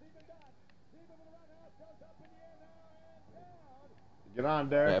 Get on,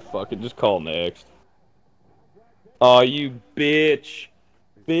 Derek. Yeah, fuck it, just call next. Aw, you bitch.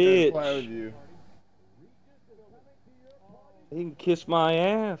 Play with Bitch. you. He can kiss my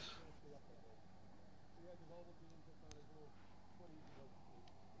ass.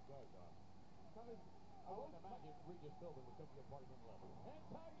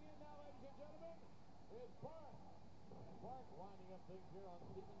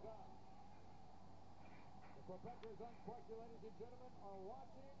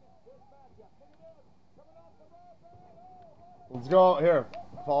 Let's go. Here,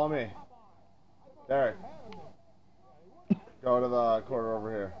 follow me. Derek. Go to the corner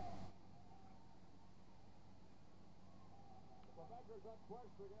over here.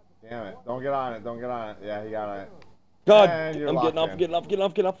 Damn it. Don't get on it. Don't get on it. Yeah, he got on it. God, And you're I'm locked getting off, in. getting off, getting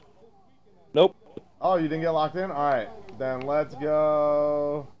off, getting off. Nope. Oh, you didn't get locked in? Alright. Then let's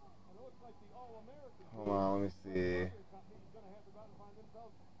go. Hold on, let me see.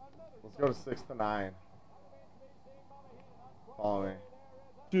 Let's go to 6 to 9. Follow me.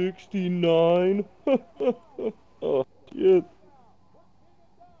 69. Oh, shit.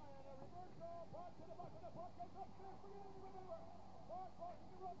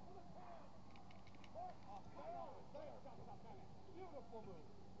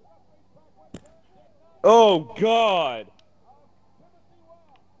 Oh, God.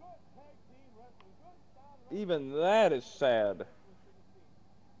 Even that is sad.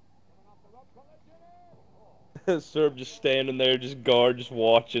 Serb just standing there, just guard, just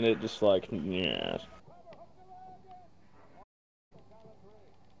watching it, just like, yes.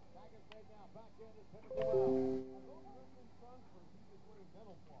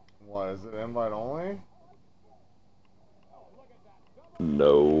 What, is it invite only?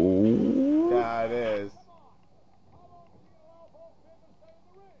 No. Yeah, it is.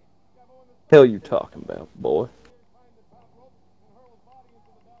 Hell you talking about, boy?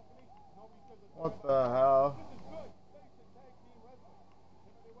 What the hell?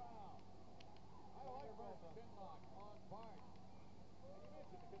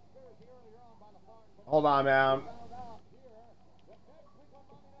 Hold on, man.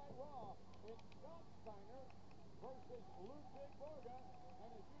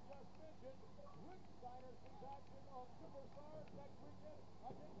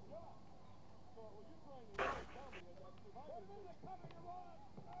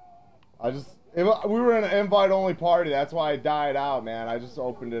 We were in an invite-only party. That's why I died out, man. I just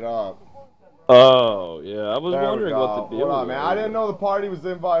opened it up. Oh, yeah. I was There wondering we go. what the deal Hold on, was. man. I didn't know the party was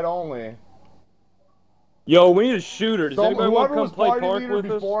invite-only. Yo, we need a shooter. Does anybody want to Whoever come was play party park leader with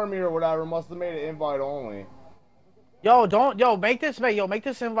us? before me or whatever must have made it invite-only. Make this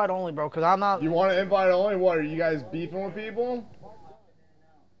invite only, bro, because I'm not. You want to invite only? What, are you guys beefing with people?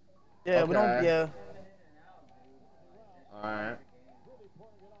 Yeah, okay. we don't, yeah. Alright.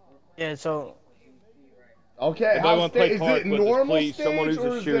 Yeah, so. Okay, Anybody want to play park is it with us, normal please? stage Someone who's or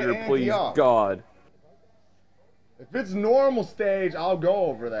a is shooter, it please. ante-up? God. If it's normal stage, I'll go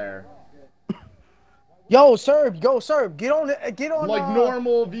over there. Yo, Serb, get on, like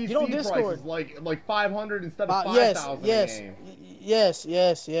normal VC get on Discord. prices, like 500 instead of 5,000 a game. Yes.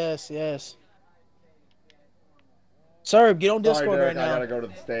 Serb, get on Discord. Sorry, Derek, right now. I gotta go to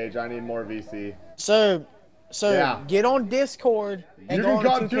the stage. I need more VC. Serb, yeah. Get on Discord and you go can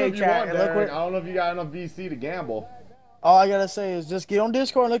on come the 2K too if you chat. want, And look Derek. where... I don't know if you got enough VC to gamble. All I gotta say is just get on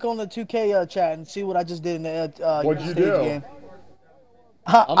Discord and look on the 2K chat and see what I just did in the What'd you stage do? game.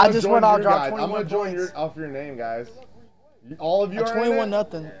 I just went out, dropped 21 I'm gonna join points. off your name, guys. All of you are 21 in it?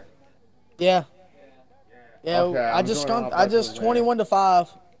 nothing. Yeah. Yeah, okay, I just 21 to 5.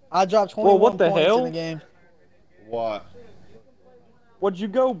 I dropped 21 what the points hell? in the game. What? What'd you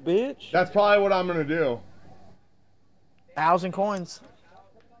go, bitch? That's probably what I'm gonna do. 1,000 coins.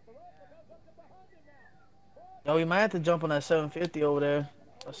 Yo, we might have to jump on that 750 over there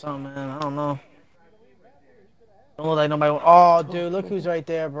or something, man. I don't know. Don't look like nobody. Oh, dude, look who's right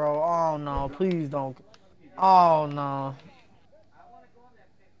there, bro. Oh no, please don't. Oh no.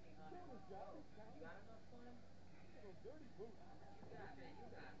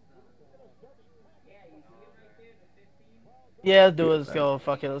 Yeah, let's do it. Let's go.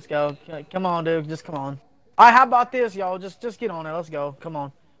 Fuck it. Let's go. Come on, dude. Just come on. All right, how about this, y'all? Just get on it. Let's go. Come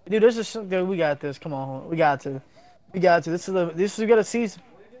on, dude. This is dude. We got this. Come on. We got to. We got to. This is we gotta seize.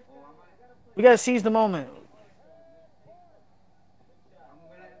 We gotta seize the moment.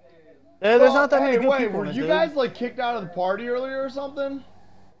 There's not that many good people. Were you guys like kicked out of the party earlier or something?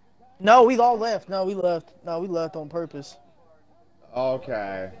 No, we all left. No, we left. No, we left on purpose.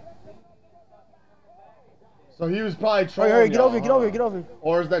 Okay. So he was probably trolling. Hurry, get over here, get over here, get over here.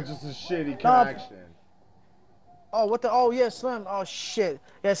 Or is that just a shitty connection? Oh, what the? Oh, yeah, Slim. Oh, shit.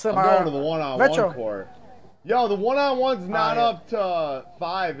 Yeah, Slim. I'm going to the one-on-one court. Yo, the one-on-one's not up to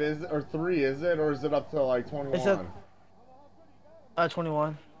 5, is it? Or 3, is it? Or is it up to like 21? It's at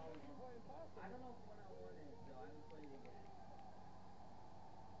 21.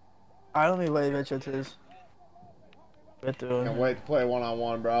 I don't even wait to this. Can't wait to play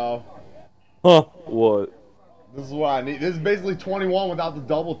one-on-one, bro. Huh? What? This is what I need. This is basically 21 without the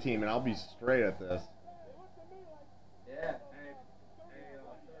double team, and I'll be straight at this.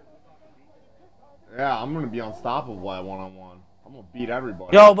 Yeah, I'm gonna be unstoppable at one-on-one. I'm gonna beat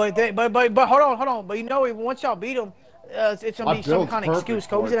everybody. Yo, but hold on. But you know, once y'all beat them, it's gonna be some kind of excuse.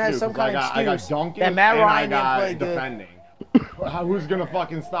 Kobe's gonna have some kind of excuse. I got dunking that Matt Ryan and I didn't got play defending. Who's gonna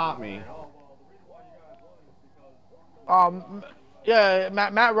fucking stop me? Yeah,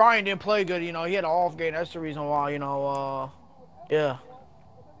 Matt Ryan didn't play good. You know, he had an off game. That's the reason why. You know, yeah.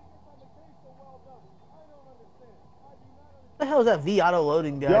 What the hell is that V auto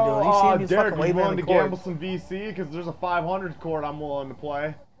loading guy doing? You see him? He's Derek, fucking way you willing the to court. gamble some VC? Because there's a 500 court I'm willing to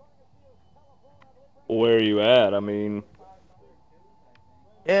play. Where are you at? I mean...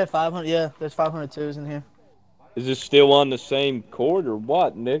 Yeah, 500. Yeah, there's 502s in here. Is this still on the same court or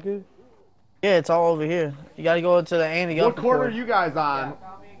what, nigga? Yeah, it's all over here. You gotta go into the ante up. What court are you guys on?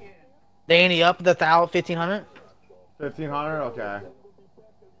 The ante up, the 1,500. 1,500? Okay.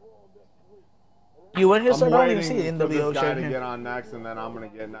 You win here, so I'm I don't even see waiting the for this NWO guy shirt to here. get on next, and then I'm gonna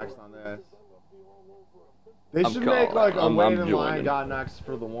get next on this. They should make like a wait in line got next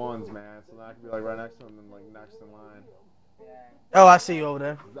for the ones, man. So then I can be like right next to him and like next in line. Oh, I see you over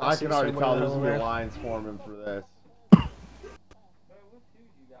there. I can already tell there's gonna be lines forming for this.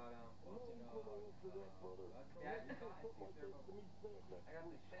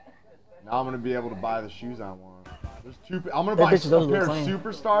 Now I'm gonna be able to buy the shoes I want. There's two. I'm gonna buy a pair of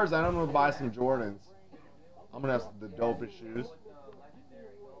Superstars, and I'm gonna buy some Jordans. I'm gonna have the dopest shoes.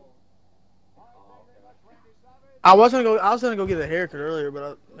 I was gonna go get a haircut earlier,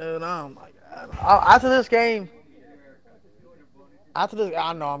 but no, after this game, I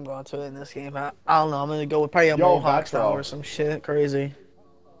know I'm going to in this game. I don't know. I'm gonna go with probably a Mohawk style or some shit crazy.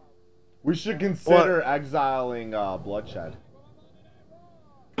 We should consider exiling Bloodshed.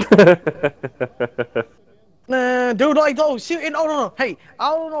 Nah, dude, like, no, no. Hey, I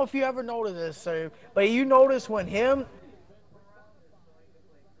don't know if you ever noticed this, sir, but you notice when him.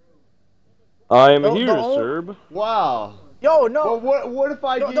 I am here, Serb. Wow. Yo, no. Well, what if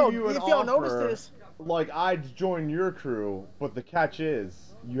I give you an if y'all offer? Notice this. Like, I'd join your crew, but the catch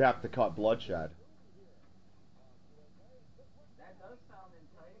is you have to cut Bloodshed.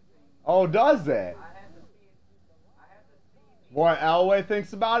 Oh, does it? What, Elway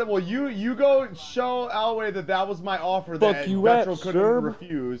thinks about it? Well, you go show Elway that was my offer that Metro couldn't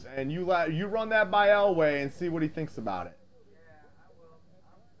refuse, and you run that by Elway and see what he thinks about it.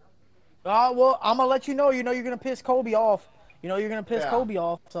 Well, I'm gonna let you know. You know you're gonna piss Kobe off. You know you're gonna piss Kobe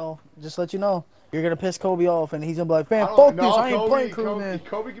off. So just let you know you're gonna piss Kobe off, and he's gonna be like, "Man, fuck this! I ain't playing crew, man."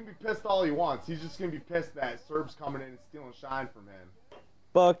 Kobe can be pissed all he wants. He's just gonna be pissed that Serb's coming in and stealing shine from him.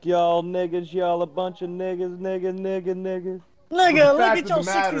 Fuck y'all niggas, y'all a bunch of niggas. Nigga, look at your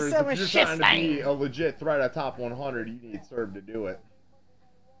 67 shit. If you're trying to be a legit threat at top 100, you need Serb to do it.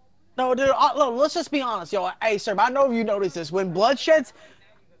 No, dude. Look, let's just be honest, yo. Hey, Serb, I know you noticed this when Bloodshed's.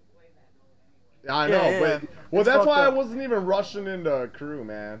 I know, but that's why I wasn't even rushing into crew,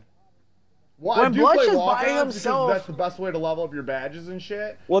 man. Well, I do play walk-ons because that's the best way to level up your badges and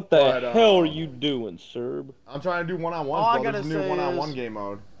shit. What the hell are you doing, Serb? I'm trying to do one-on-ones, bro. There's a new one-on-one game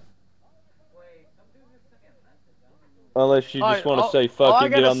mode. Unless you just want to say fucking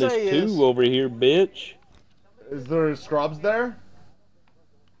get on this 2 over here, bitch. Is there scrubs there?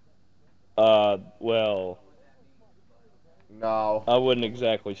 Well, no. I wouldn't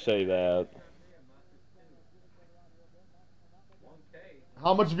exactly say that.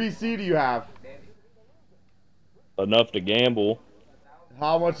 How much VC do you have? Enough to gamble.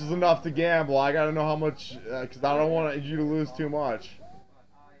 How much is enough to gamble? I gotta know how much, because I don't want you to lose too much.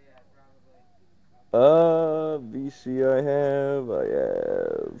 VC I have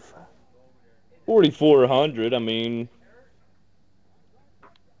 4,400. I mean,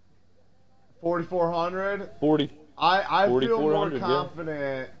 4,400. 40. I feel more 4,400,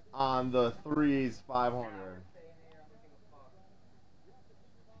 confident on the threes 500.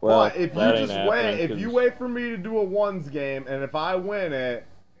 Well, but if you that ain't just wait, if happening, you 'cause- wait for me to do a ones game, and if I win it,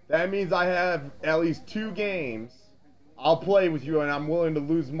 that means I have at least 2 games. I'll play with you, and I'm willing to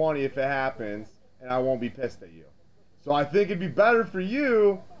lose money if it happens, and I won't be pissed at you. So I think it'd be better for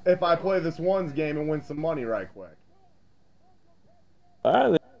you if I play this ones game and win some money right quick.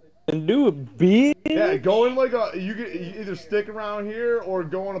 All right, then do it big. Yeah, go in like a you either stick around here or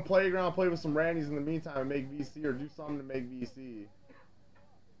go on a playground, play with some randies in the meantime, and make VC or do something to make VC.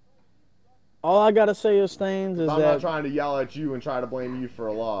 All I gotta say is things is I'm that not trying to yell at you and try to blame you for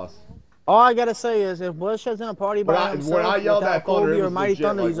a loss. all I gotta say is if Bloodshot's in a party by himself When I yelled without at Thunder, Kobe it or was Mighty legit,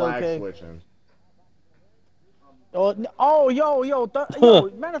 Thunder, like he's lag okay. switching. Yo,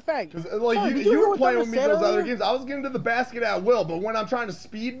 matter of fact, Like son, you were playing Thunder with me said those other earlier? games. I was getting to the basket at will, but when I'm trying to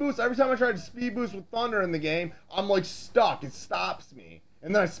speed boost, every time I try to speed boost with Thunder in the game, I'm like stuck. It stops me,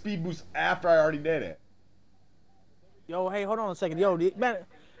 and then I speed boost after I already did it. Yo, hey, hold on a second. Yo,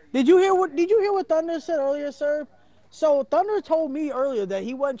 did you hear what Thunder said earlier, sir? So Thunder told me earlier that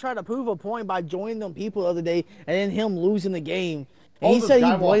he wasn't trying to prove a point by joining them people the other day and then him losing the game. And he this said he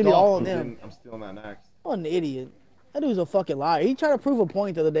guy blamed walked it all off. on them. I'm stealing that next. What an idiot. That dude's a fucking liar. He tried to prove a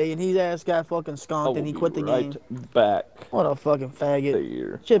point the other day and his ass got fucking skunked and he quit the game. Back. What a fucking faggot.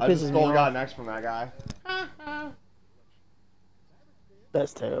 There. Shit I just pisses me stole off. got next from that guy.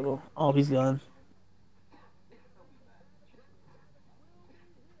 That's terrible. Oh, he's gone.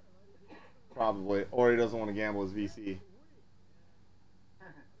 Probably. Or he doesn't want to gamble his VC.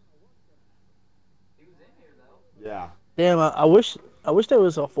 Yeah. Damn, I wish there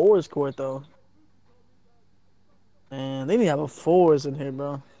was a fours court though. Man, they need to have a fours in here,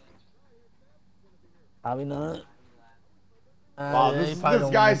 bro. Probably not. Wow, Yeah, this he is probably this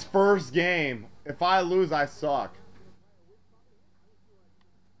don't guy's first game. If I lose, I suck.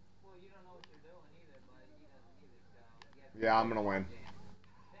 Yeah, I'm gonna win.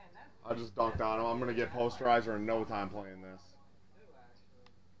 I just dunked on him. I'm gonna get posterizer in no time playing this.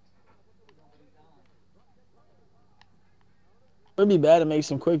 It'd be bad to make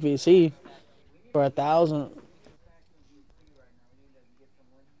some quick VC for 1,000.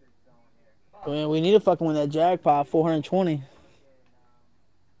 Man, we need to fucking win that jackpot, 420.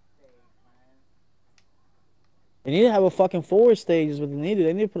 They need to have a fucking forward stage is what they need to.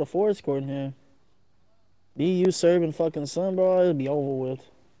 They need to put a forward court in here. DU serving fucking Sun, bro, it'll be over with.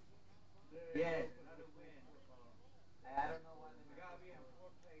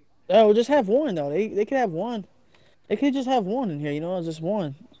 Yeah, we'll just have one though. They could have one. They could just have one in here, you know, just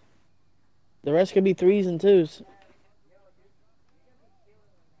one. The rest could be threes and twos.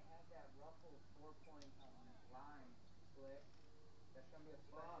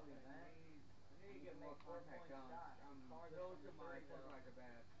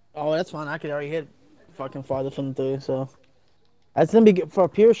 Oh, that's fine. I could already hit fucking farther from the three, so that's gonna be good. For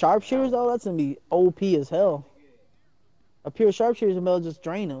pure sharpshooters though. That's gonna be OP as hell. A pure sharpshooter's gonna be able to just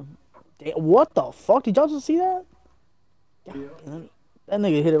drain him. Damn, what the fuck? Did y'all just see that? God, that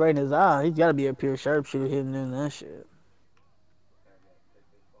nigga hit it right in his eye. He's gotta be a pure sharpshooter hitting in that shit.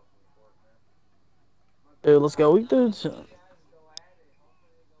 Dude, let's go. We do.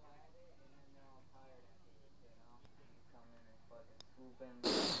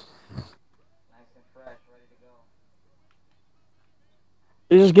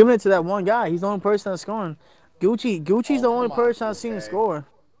 They're just giving it to that one guy. He's the only person that's scoring. Gucci's the only person I've seen score.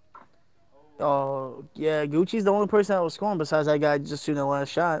 Oh, yeah, Gucci's the only person that was scoring besides that guy just shooting the last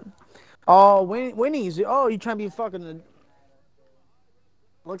shot. Oh, Winnie's. Oh, you trying to be fucking...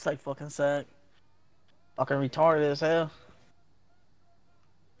 Looks like fucking sack. Fucking retarded as hell.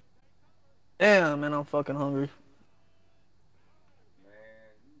 Damn, man, I'm fucking hungry.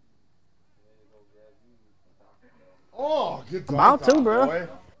 Oh, good time. About to, bro. Boy.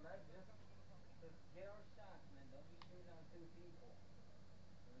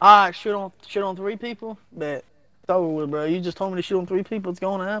 Alright, shoot on 3 people? Bet. It's over with, bro. You just told me to shoot on 3 people. It's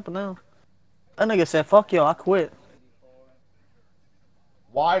going to happen now. That nigga said, fuck y'all, I quit.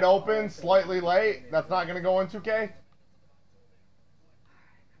 Wide open, slightly late. That's not going to go in 2K?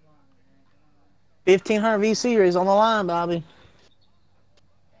 1500 V series on the line, Bobby.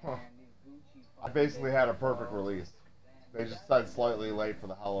 Huh. I basically had a perfect release. They just said slightly late for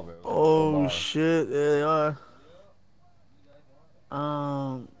the hell of it. Oh shit, there they are.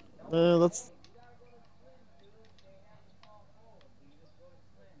 Let's.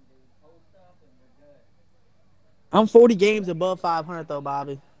 I'm 40 games above 500 though,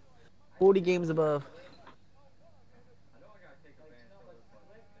 Bobby. 40 games above.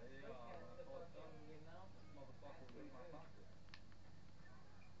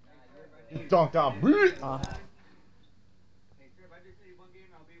 Dunked on.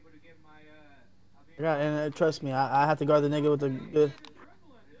 Yeah, and trust me, I have to guard the nigga with the good.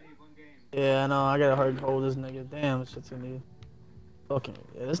 Yeah, I know. I gotta hold this nigga. Damn, this shit's gonna be. Okay,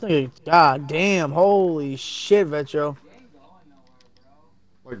 yeah, this nigga. God damn, holy shit, Vetro.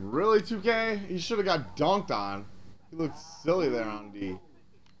 Like really, 2K? He should have got dunked on. He looked silly there on D.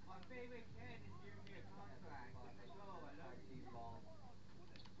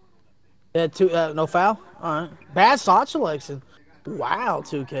 Yeah, no foul. All right, bad shot selection. Wow,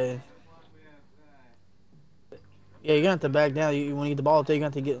 2K. Yeah, you're gonna have to back down. When you get the ball up there, you're gonna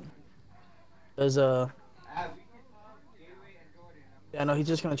have to get. There's Yeah, no, he's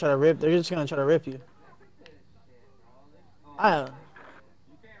just gonna try to rip. They're just gonna try to rip you. I'm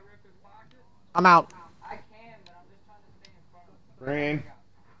out. Green.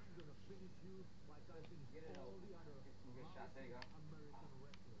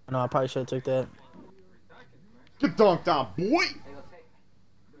 No, I probably should have took that. Get dunked on, boy.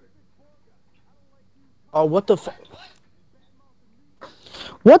 Oh, what the fuck?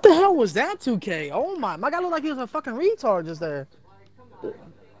 What the hell was that, 2K? Oh my guy looked like he was a fucking retard just there.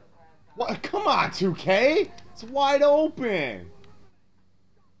 What? Come on, 2K. It's wide open.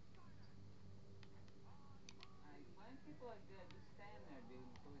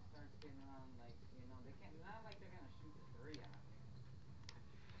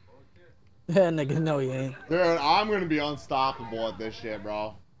 Yeah, nigga, no, he ain't. Dude, I'm gonna be unstoppable at this shit,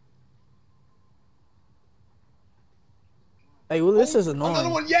 bro. Hey, well, this is annoying. Another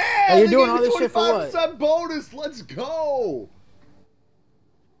one, yeah! Hey, you're doing all this shit for what? 25% bonus, let's go!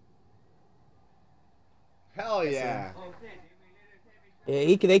 Hell yeah.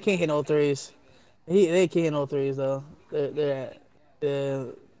 Yeah, they can't hit no threes. They can't hit no threes, though. They're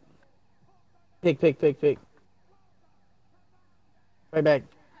pick. Right back.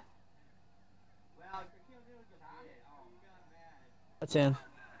 That's in.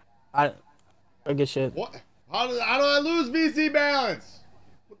 I get shit. What? How do I lose VC balance?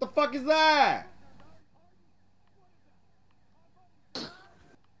 What the fuck is that?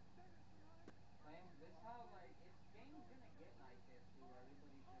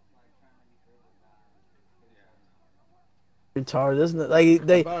 Retarded, isn't it? Like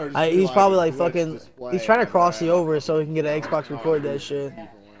he's probably like fucking. He's trying to cross you over so he can get an Xbox record that shit.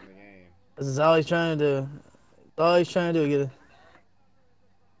 This is all he's trying to do. That's all he's trying to do. Get it.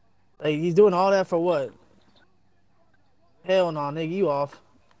 Like he's doing all that for what? Hell no, nigga, you off.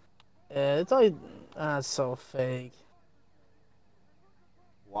 Yeah, it's all. That's so fake.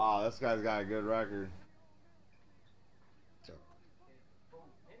 Wow, this guy's got a good record.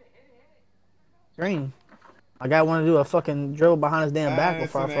 Green. My guy wanted to do a fucking dribble behind his damn back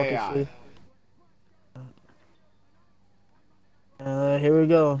before I fucking see. Here we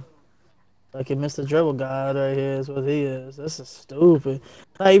go. Like Mr. Dribble God right here is what he is. This is stupid.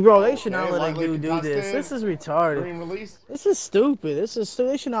 Hey, bro, they should not let a dude do this. This is retarded. This is stupid. This is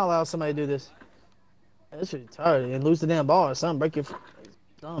stupid. They should not allow somebody to do this. This is retarded. And lose the damn ball or something. Break your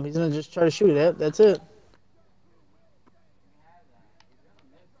thumb. He's gonna just try to shoot it. That's it.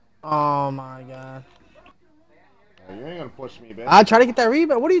 Oh my god. You ain't gonna push me, bitch. I try to get that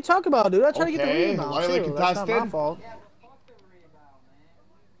rebound. What are you talking about, dude? I try to get the rebound. Chill. That's not my fault.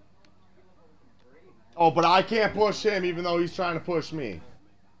 Oh, but I can't push him even though he's trying to push me.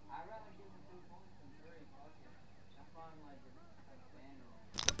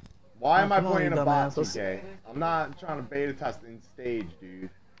 Why am I playing a bot, TK? I'm not trying to beta test in stage, dude.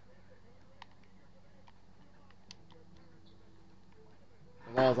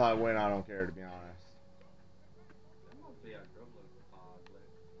 As long as I win, I don't care, to be honest.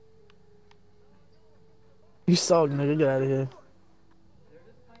 You suck, nigga. Get out of here.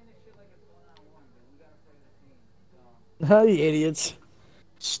 You idiots.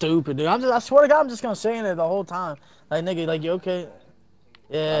 Stupid, dude. I swear to God, I'm just gonna say it the whole time. Like, nigga, like, you okay?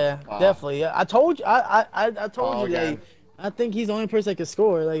 Yeah, definitely. Yeah, I told you. I told you that. I think he's the only person that can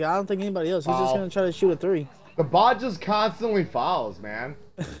score. Like, I don't think anybody else. He's just gonna try to shoot a three. The bot just constantly fouls, man.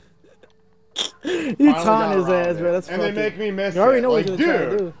 You taunting his ass, bro. That's and they make me miss You already it. know like, what you're trying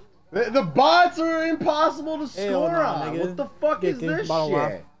to do. The bots are impossible to Hell score no, on. nigga. What the fuck is this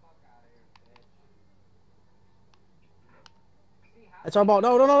shit? That's our ball.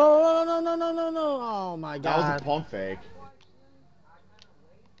 No. Oh my god. That was a pump fake.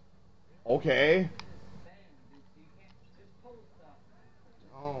 Okay.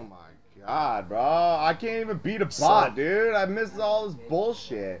 Oh my god, bro. I can't even beat a bot, dude. I missed all this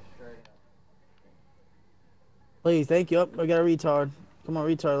bullshit. Please, thank you. I got a retard. Come on,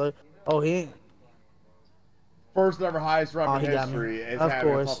 retard. Oh, he ain't. First ever highest rep in he got me. history is Of having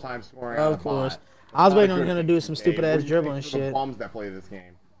a course. tough time scoring on a Of course. bot. I was Not a waiting on good him to thing, do some 2K. stupid What ass do you dribbling think for the shit. bums that play this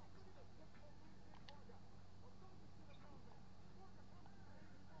game?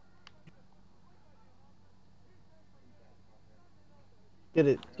 Get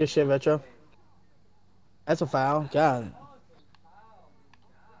it. Good shit, Retro. That's a foul. God.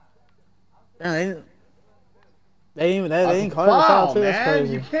 Damn, they ain't calling the foul too. That's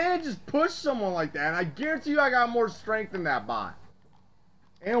crazy. You can't just push someone like that. And I guarantee you I got more strength than that bot.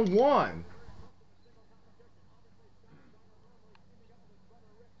 And one.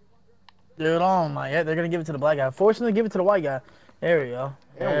 Dude, oh my god, they're gonna give it to the black guy. Force him to give it to the white guy. There we go.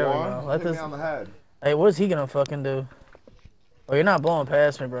 There we go. Let Hit me this. on the head. Hey, what's he gonna fucking do? Oh, you're not blowing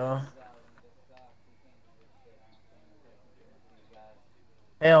past me, bro.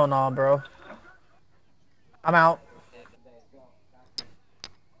 Hell no, bro. I'm out.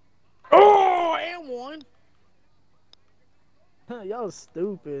 Oh, and one. Y'all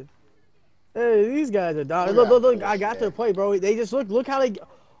stupid. Hey, these guys are dogs. Look. I got their play, bro. They just look how they.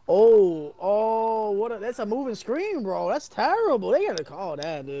 Oh, what? That's a moving screen, bro. That's terrible. They gotta call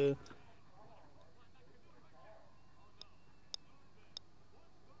that, dude.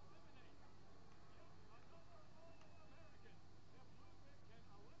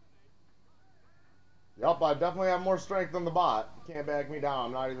 Yup, I definitely have more strength than the bot. Can't back me down.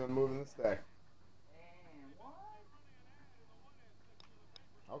 I'm not even moving the stick.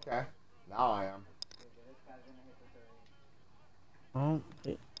 Okay. Now I am.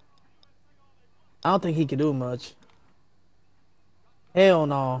 I don't think he can do much. Hell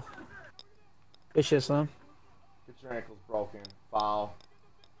no. Good shit, son. Get your ankles broken. Foul.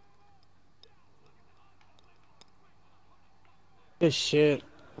 Good shit.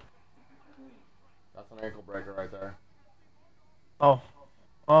 That's an ankle breaker right there. Oh.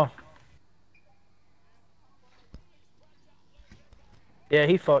 Yeah,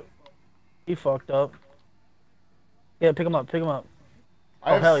 he fucked up. Yeah, pick him up.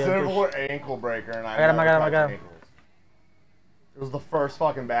 I have hell yeah, similar ankle breaker and I got him. It was the first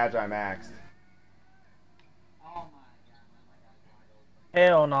fucking badge I maxed.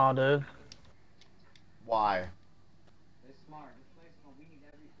 Hell no, dude. Why?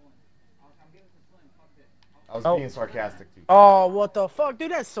 I was being sarcastic too. Oh, what the fuck?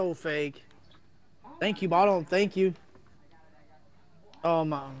 Dude, that's so fake. Thank you, bottom. Thank you. Oh,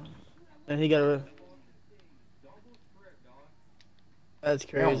 my. And he got a... That's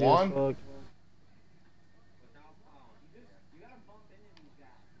crazy as fuck.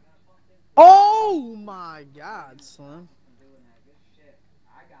 Oh, my God, son.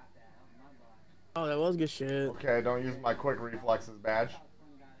 Oh, that was good shit. Okay, don't use my quick reflexes badge.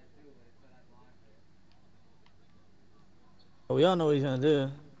 Oh, we all know what he's gonna do.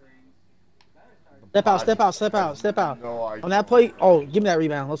 Step out. No, on that play, oh, give me that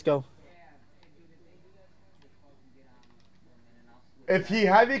rebound. Let's go. If he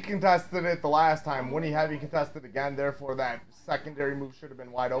heavy contested it the last time, when he heavy contested again, therefore that secondary move should have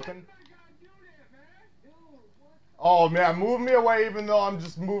been wide open. Oh man, move me away even though I'm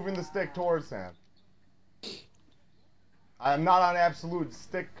just moving the stick towards him. I'm not on absolute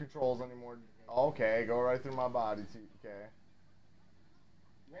stick controls anymore. Okay, go right through my body, 2K.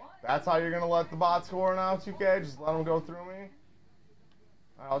 That's how you're gonna let the bot score now, 2K? Just let him go through me?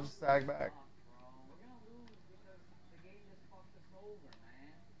 I'll just sag back.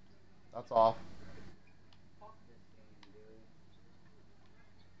 That's off.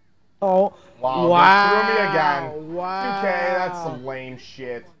 Oh. Wow. Wow. Threw me again. Wow. 2K, that's some lame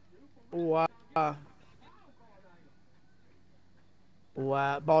shit. Wow.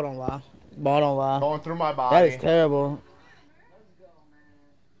 Wow. Ball don't lie. Going through my body. That is terrible.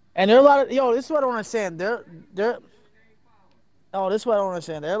 And there are a lot of... Yo, this is what I don't understand. Oh, this is what I don't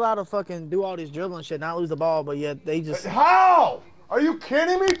understand. They're allowed to fucking do all this dribbling shit, not lose the ball, but yet they just... How? Are you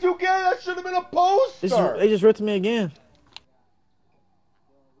kidding me, 2K? That should have been a poster. They just ripped me again.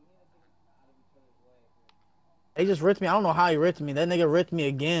 They just ripped me. I don't know how he ripped me. That nigga ripped me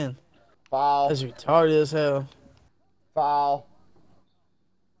again. Foul. That's retarded as hell. Foul.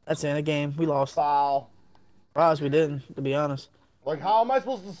 That's the end of the game. We lost. Foul. Surprised we didn't, to be honest. Like, how am I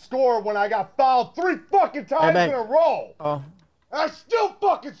supposed to score when I got fouled 3 fucking times in a row? Oh. And I still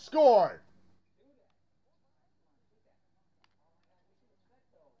fucking scored.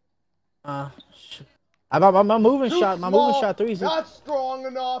 My moving Too shot. My small, moving shot 3. Not strong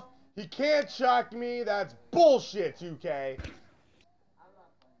enough. He can't check me. That's bullshit, 2K.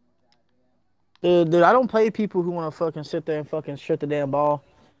 Dude, I don't play people who want to fucking sit there and fucking shoot the damn ball.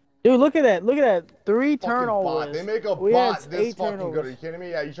 Dude, look at that. Look at that. 3 turnovers. Bot. They make a We bot had this 8 fucking turnovers. good. Are you kidding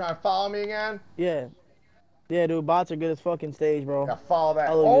me? Yeah, you trying to follow me again? Yeah. Yeah, dude, bots are good as fucking stage, bro. Yeah, follow that.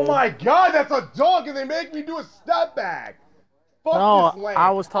 Oh my god, that's a dunk, and they make me do a step back. Fuck No, this lane. I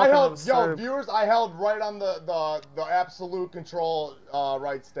was talking Yo, viewers, I held right on the absolute control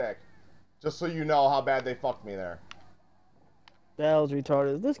right stick. Just so you know how bad they fucked me there. That was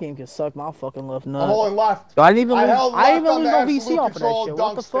retarded. This game can suck my fucking left nut. I'm holding left. I didn't even lose, held I left didn't on even the lose no VC absolute off of that control shit. What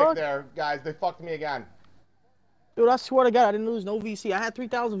dunk the stick fuck? there, guys. They fucked me again. Dude, I swear to God, I didn't lose no VC. I had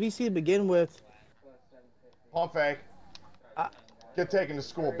 3,000 VC to begin with. Pump fake. Get taken to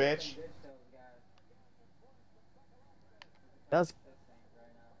school, bitch.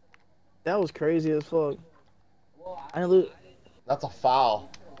 That was crazy as fuck. I didn't lose. That's a foul.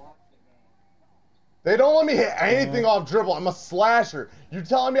 They don't let me hit anything off dribble. I'm a slasher. You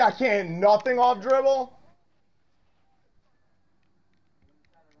telling me I can't hit nothing off dribble?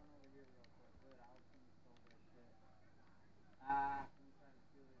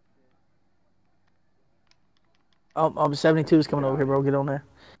 Oh, 72 is coming over here, bro. Get on there.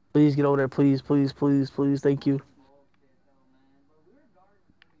 Please get over there. Please, please, please, please. Thank you.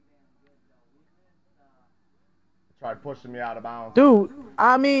 Tried pushing me out of bounds. Dude,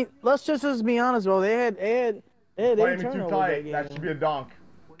 I mean, let's just be honest, bro. They had 8 Playing me too turnovers tight. that That should be a dunk.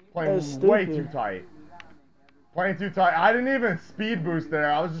 That's Playing way stupid. too tight. Playing too tight. I didn't even speed boost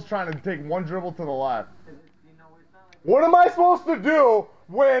there. I was just trying to take one dribble to the left. What am I supposed to do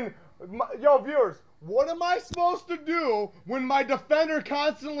when... Yo, viewers, what am I supposed to do when my defender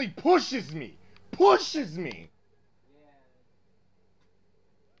constantly pushes me? Pushes me!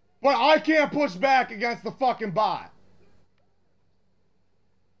 But I can't push back against the fucking bot.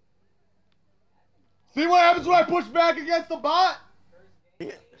 See what happens when I push back against the bot?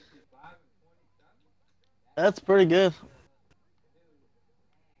 That's pretty good.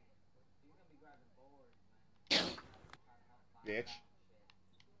 Bitch.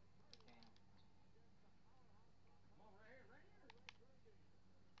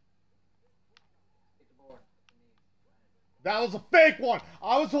 That was a fake one.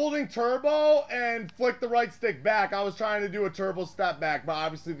 I was holding turbo and flicked the right stick back. I was trying to do a turbo step back, but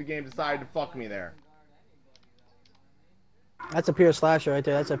obviously the game decided to fuck me there. That's a pure slasher right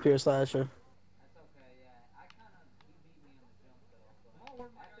there. That's a pure slasher.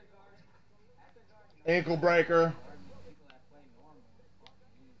 Ankle breaker.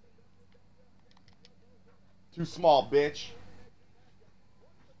 Too small, bitch.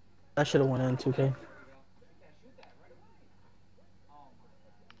 I should have went in 2K.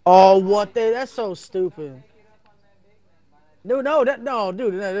 Oh, what the? That's so stupid. Dude, no,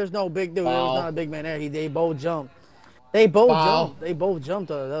 dude, there's no big dude. There was not a big man there. They both jumped. They both jumped. They both jumped.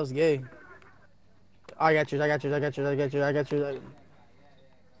 That was gay. I got you. I got you. I got you. I got you. I got you.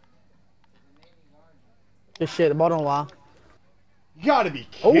 Good shit. The ball don't lie. You gotta be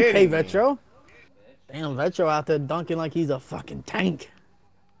kidding Okay, me. Vetro. Damn, Vetro out there dunking like he's a fucking tank.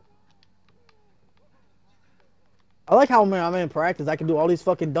 I like how I'm in practice. I can do all these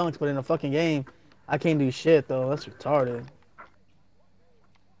fucking dunks, but in a fucking game, I can't do shit though. That's retarded.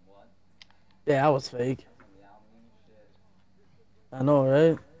 Yeah, I was fake. I know,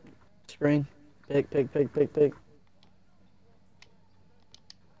 right? Screen. Pick.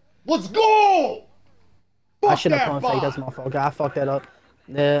 Let's go! I shouldn't have pumped fake. That's my fault. I fucked that up.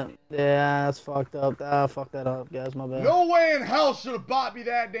 Yeah, that's fucked up. I fucked that up, guys. My bad. No way in hell should have bought me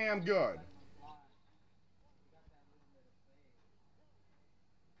that damn good.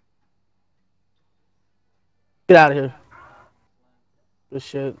 Get out of here. Good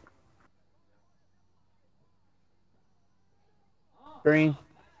shit. Green.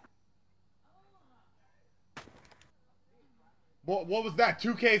 What was that?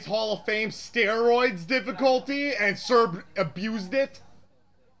 2K's Hall of Fame steroids difficulty and Serb abused it?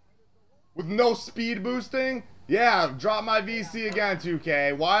 With no speed boosting? Yeah, drop my VC again,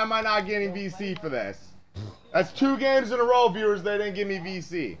 2K. Why am I not getting VC for this? That's 2 games in a row, viewers, they didn't give me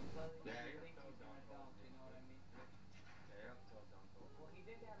VC.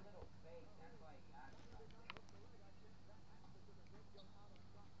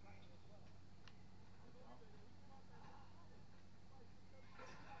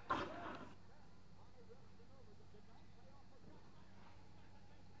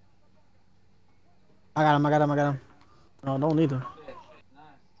 I got him. I got him. I got him. No, don't need him.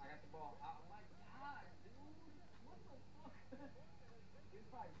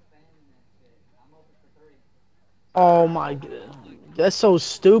 Oh my god. That's so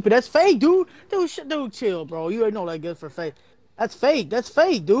stupid. That's fake, dude. Dude, chill, bro. You already know that good for fake. That's fake. That's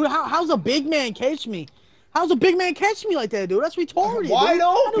fake, dude. How's a big man catch me? How's a big man catch me like that, dude? That's retarded. Wide dude.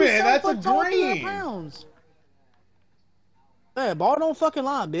 open. That That's a dude's 7 foot tall, 300 green. pounds. Yeah, ball don't fucking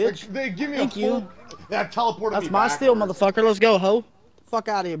lie, bitch. They give me Thank a full. you. That teleported That's me my steal, backwards. motherfucker. Let's go, ho. Fuck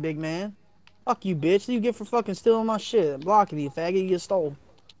out of here, big man. Fuck you, bitch. What you get for fucking stealing my shit? Blocking you, faggot. You get stole.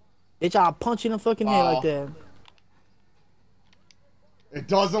 Bitch, I'll punch you in the fucking head like that. It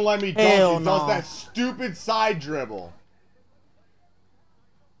doesn't let me dunk. Hell It does no. that stupid side dribble.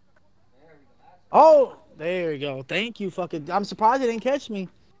 Oh, there you go. Thank you, fucking. I'm surprised it didn't catch me.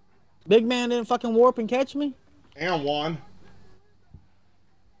 Big man didn't fucking warp and catch me. And one.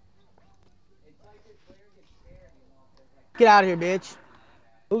 Get out of here, bitch.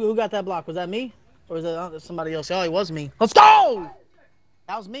 Who got that block? Was that me? Or was that somebody else? Oh, it was me. Let's go!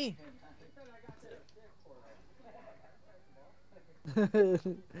 That was me.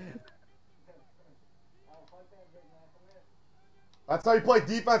 That's how you play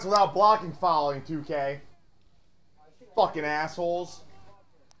defense without blocking fouling, 2K. Fucking assholes.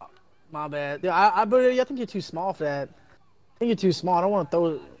 My bad. Yeah, I think you're too small for that. I think you're too small. I don't want to throw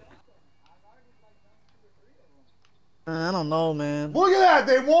it. I don't know, man. Look at that.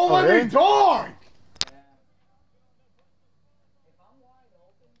 They won't let really? me dunk.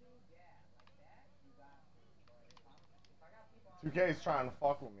 Two K is trying to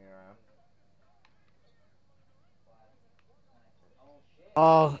fuck with me, man.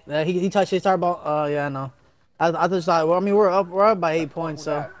 Oh, yeah, he touched his start ball. Oh, yeah, I know. I just thought. Well, I mean, we're up by 8 points,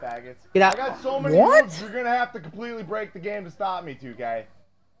 so. That, faggots. Get out. I got so many What? moves. You're gonna have to completely break the game to stop me, 2K.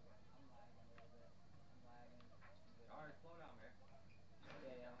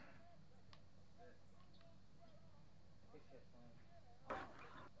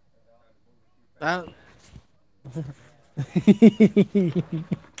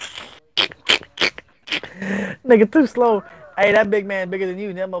 Nigga, too slow. Hey, that big man bigger than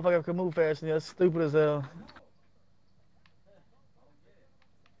you. That motherfucker can move fast. That's stupid as hell.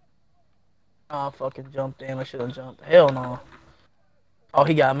 Oh, I fucking jumped. Damn, I should have jumped. Hell no. Oh,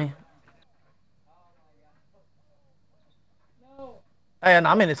 he got me. Hey, no,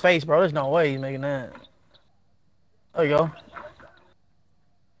 I'm in his face, bro. There's no way he's making that. There you go.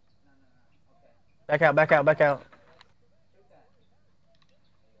 Back out, back out, back out.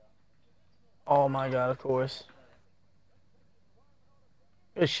 Oh my god, of course.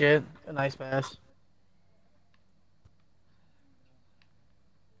 Good shit. A nice pass.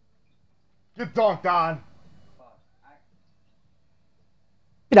 Get dunked on.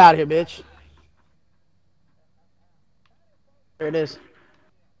 Get out of here, bitch. There it is.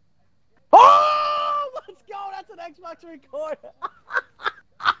 Oh, let's go. That's an Xbox record.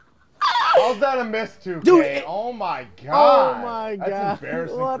 How's that a miss, 2K? Dude, oh my god. Oh my god. That's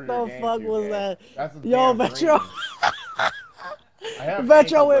embarrassing What for the your game, fuck 2K. was that? That's a Yo, damn Metro. green.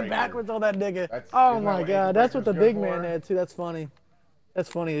 Metro went backwards on that nigga. Oh isn't my that god. what That's what the breaker's big good man for? had too. That's funny. That's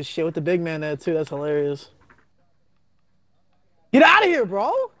funny as shit. With the big man there too. That's hilarious. Get out of here,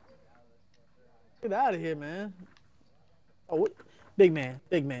 bro. Get out of here, man. Oh, what? Big man.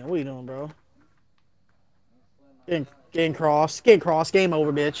 Big man. What are you doing, bro? Getting crossed. Get crossed. Game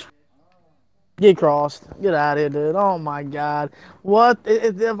over, bitch. Get crossed. Get out of here, dude. Oh my god. What?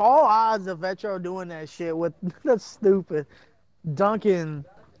 If all odds of Vetro doing that shit with that's stupid. Duncan.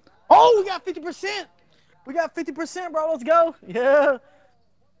 Oh, we got 50%. We got 50%, bro. Let's go. Yeah.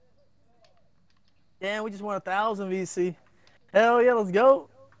 Damn, we just won 1,000 VC. Hell yeah, let's go.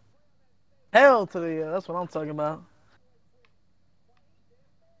 Hell to the that's what I'm talking about.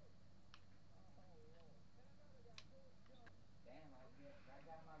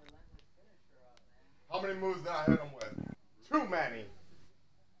 How many moves did I hit him with? Too many.